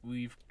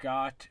 We've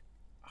got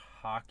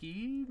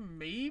hockey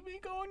maybe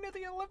going to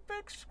the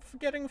Olympics,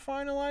 getting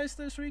finalized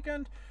this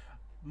weekend.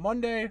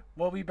 Monday,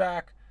 we'll be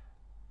back.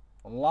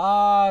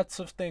 Lots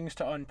of things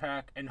to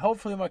unpack, and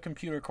hopefully my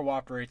computer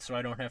cooperates so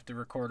I don't have to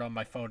record on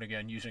my phone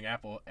again using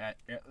Apple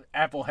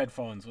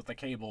headphones with a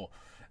cable.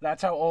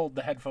 That's how old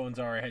the headphones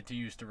are I had to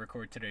use to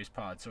record today's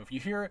pod. So if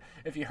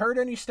you heard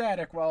any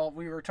static while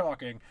we were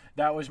talking,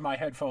 that was my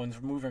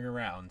headphones moving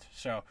around.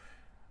 So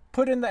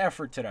put in the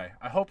effort today.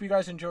 I hope you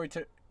guys enjoyed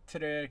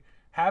today.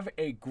 Have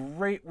a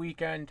great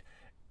weekend.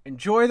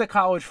 Enjoy the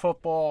college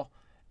football,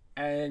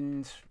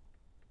 and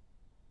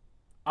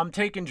I'm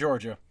taking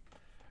Georgia.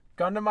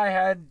 Gun to my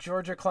head,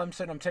 Georgia,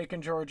 Clemson. I'm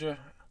taking Georgia.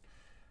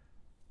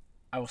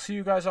 I will see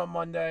you guys on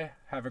Monday.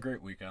 Have a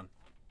great weekend.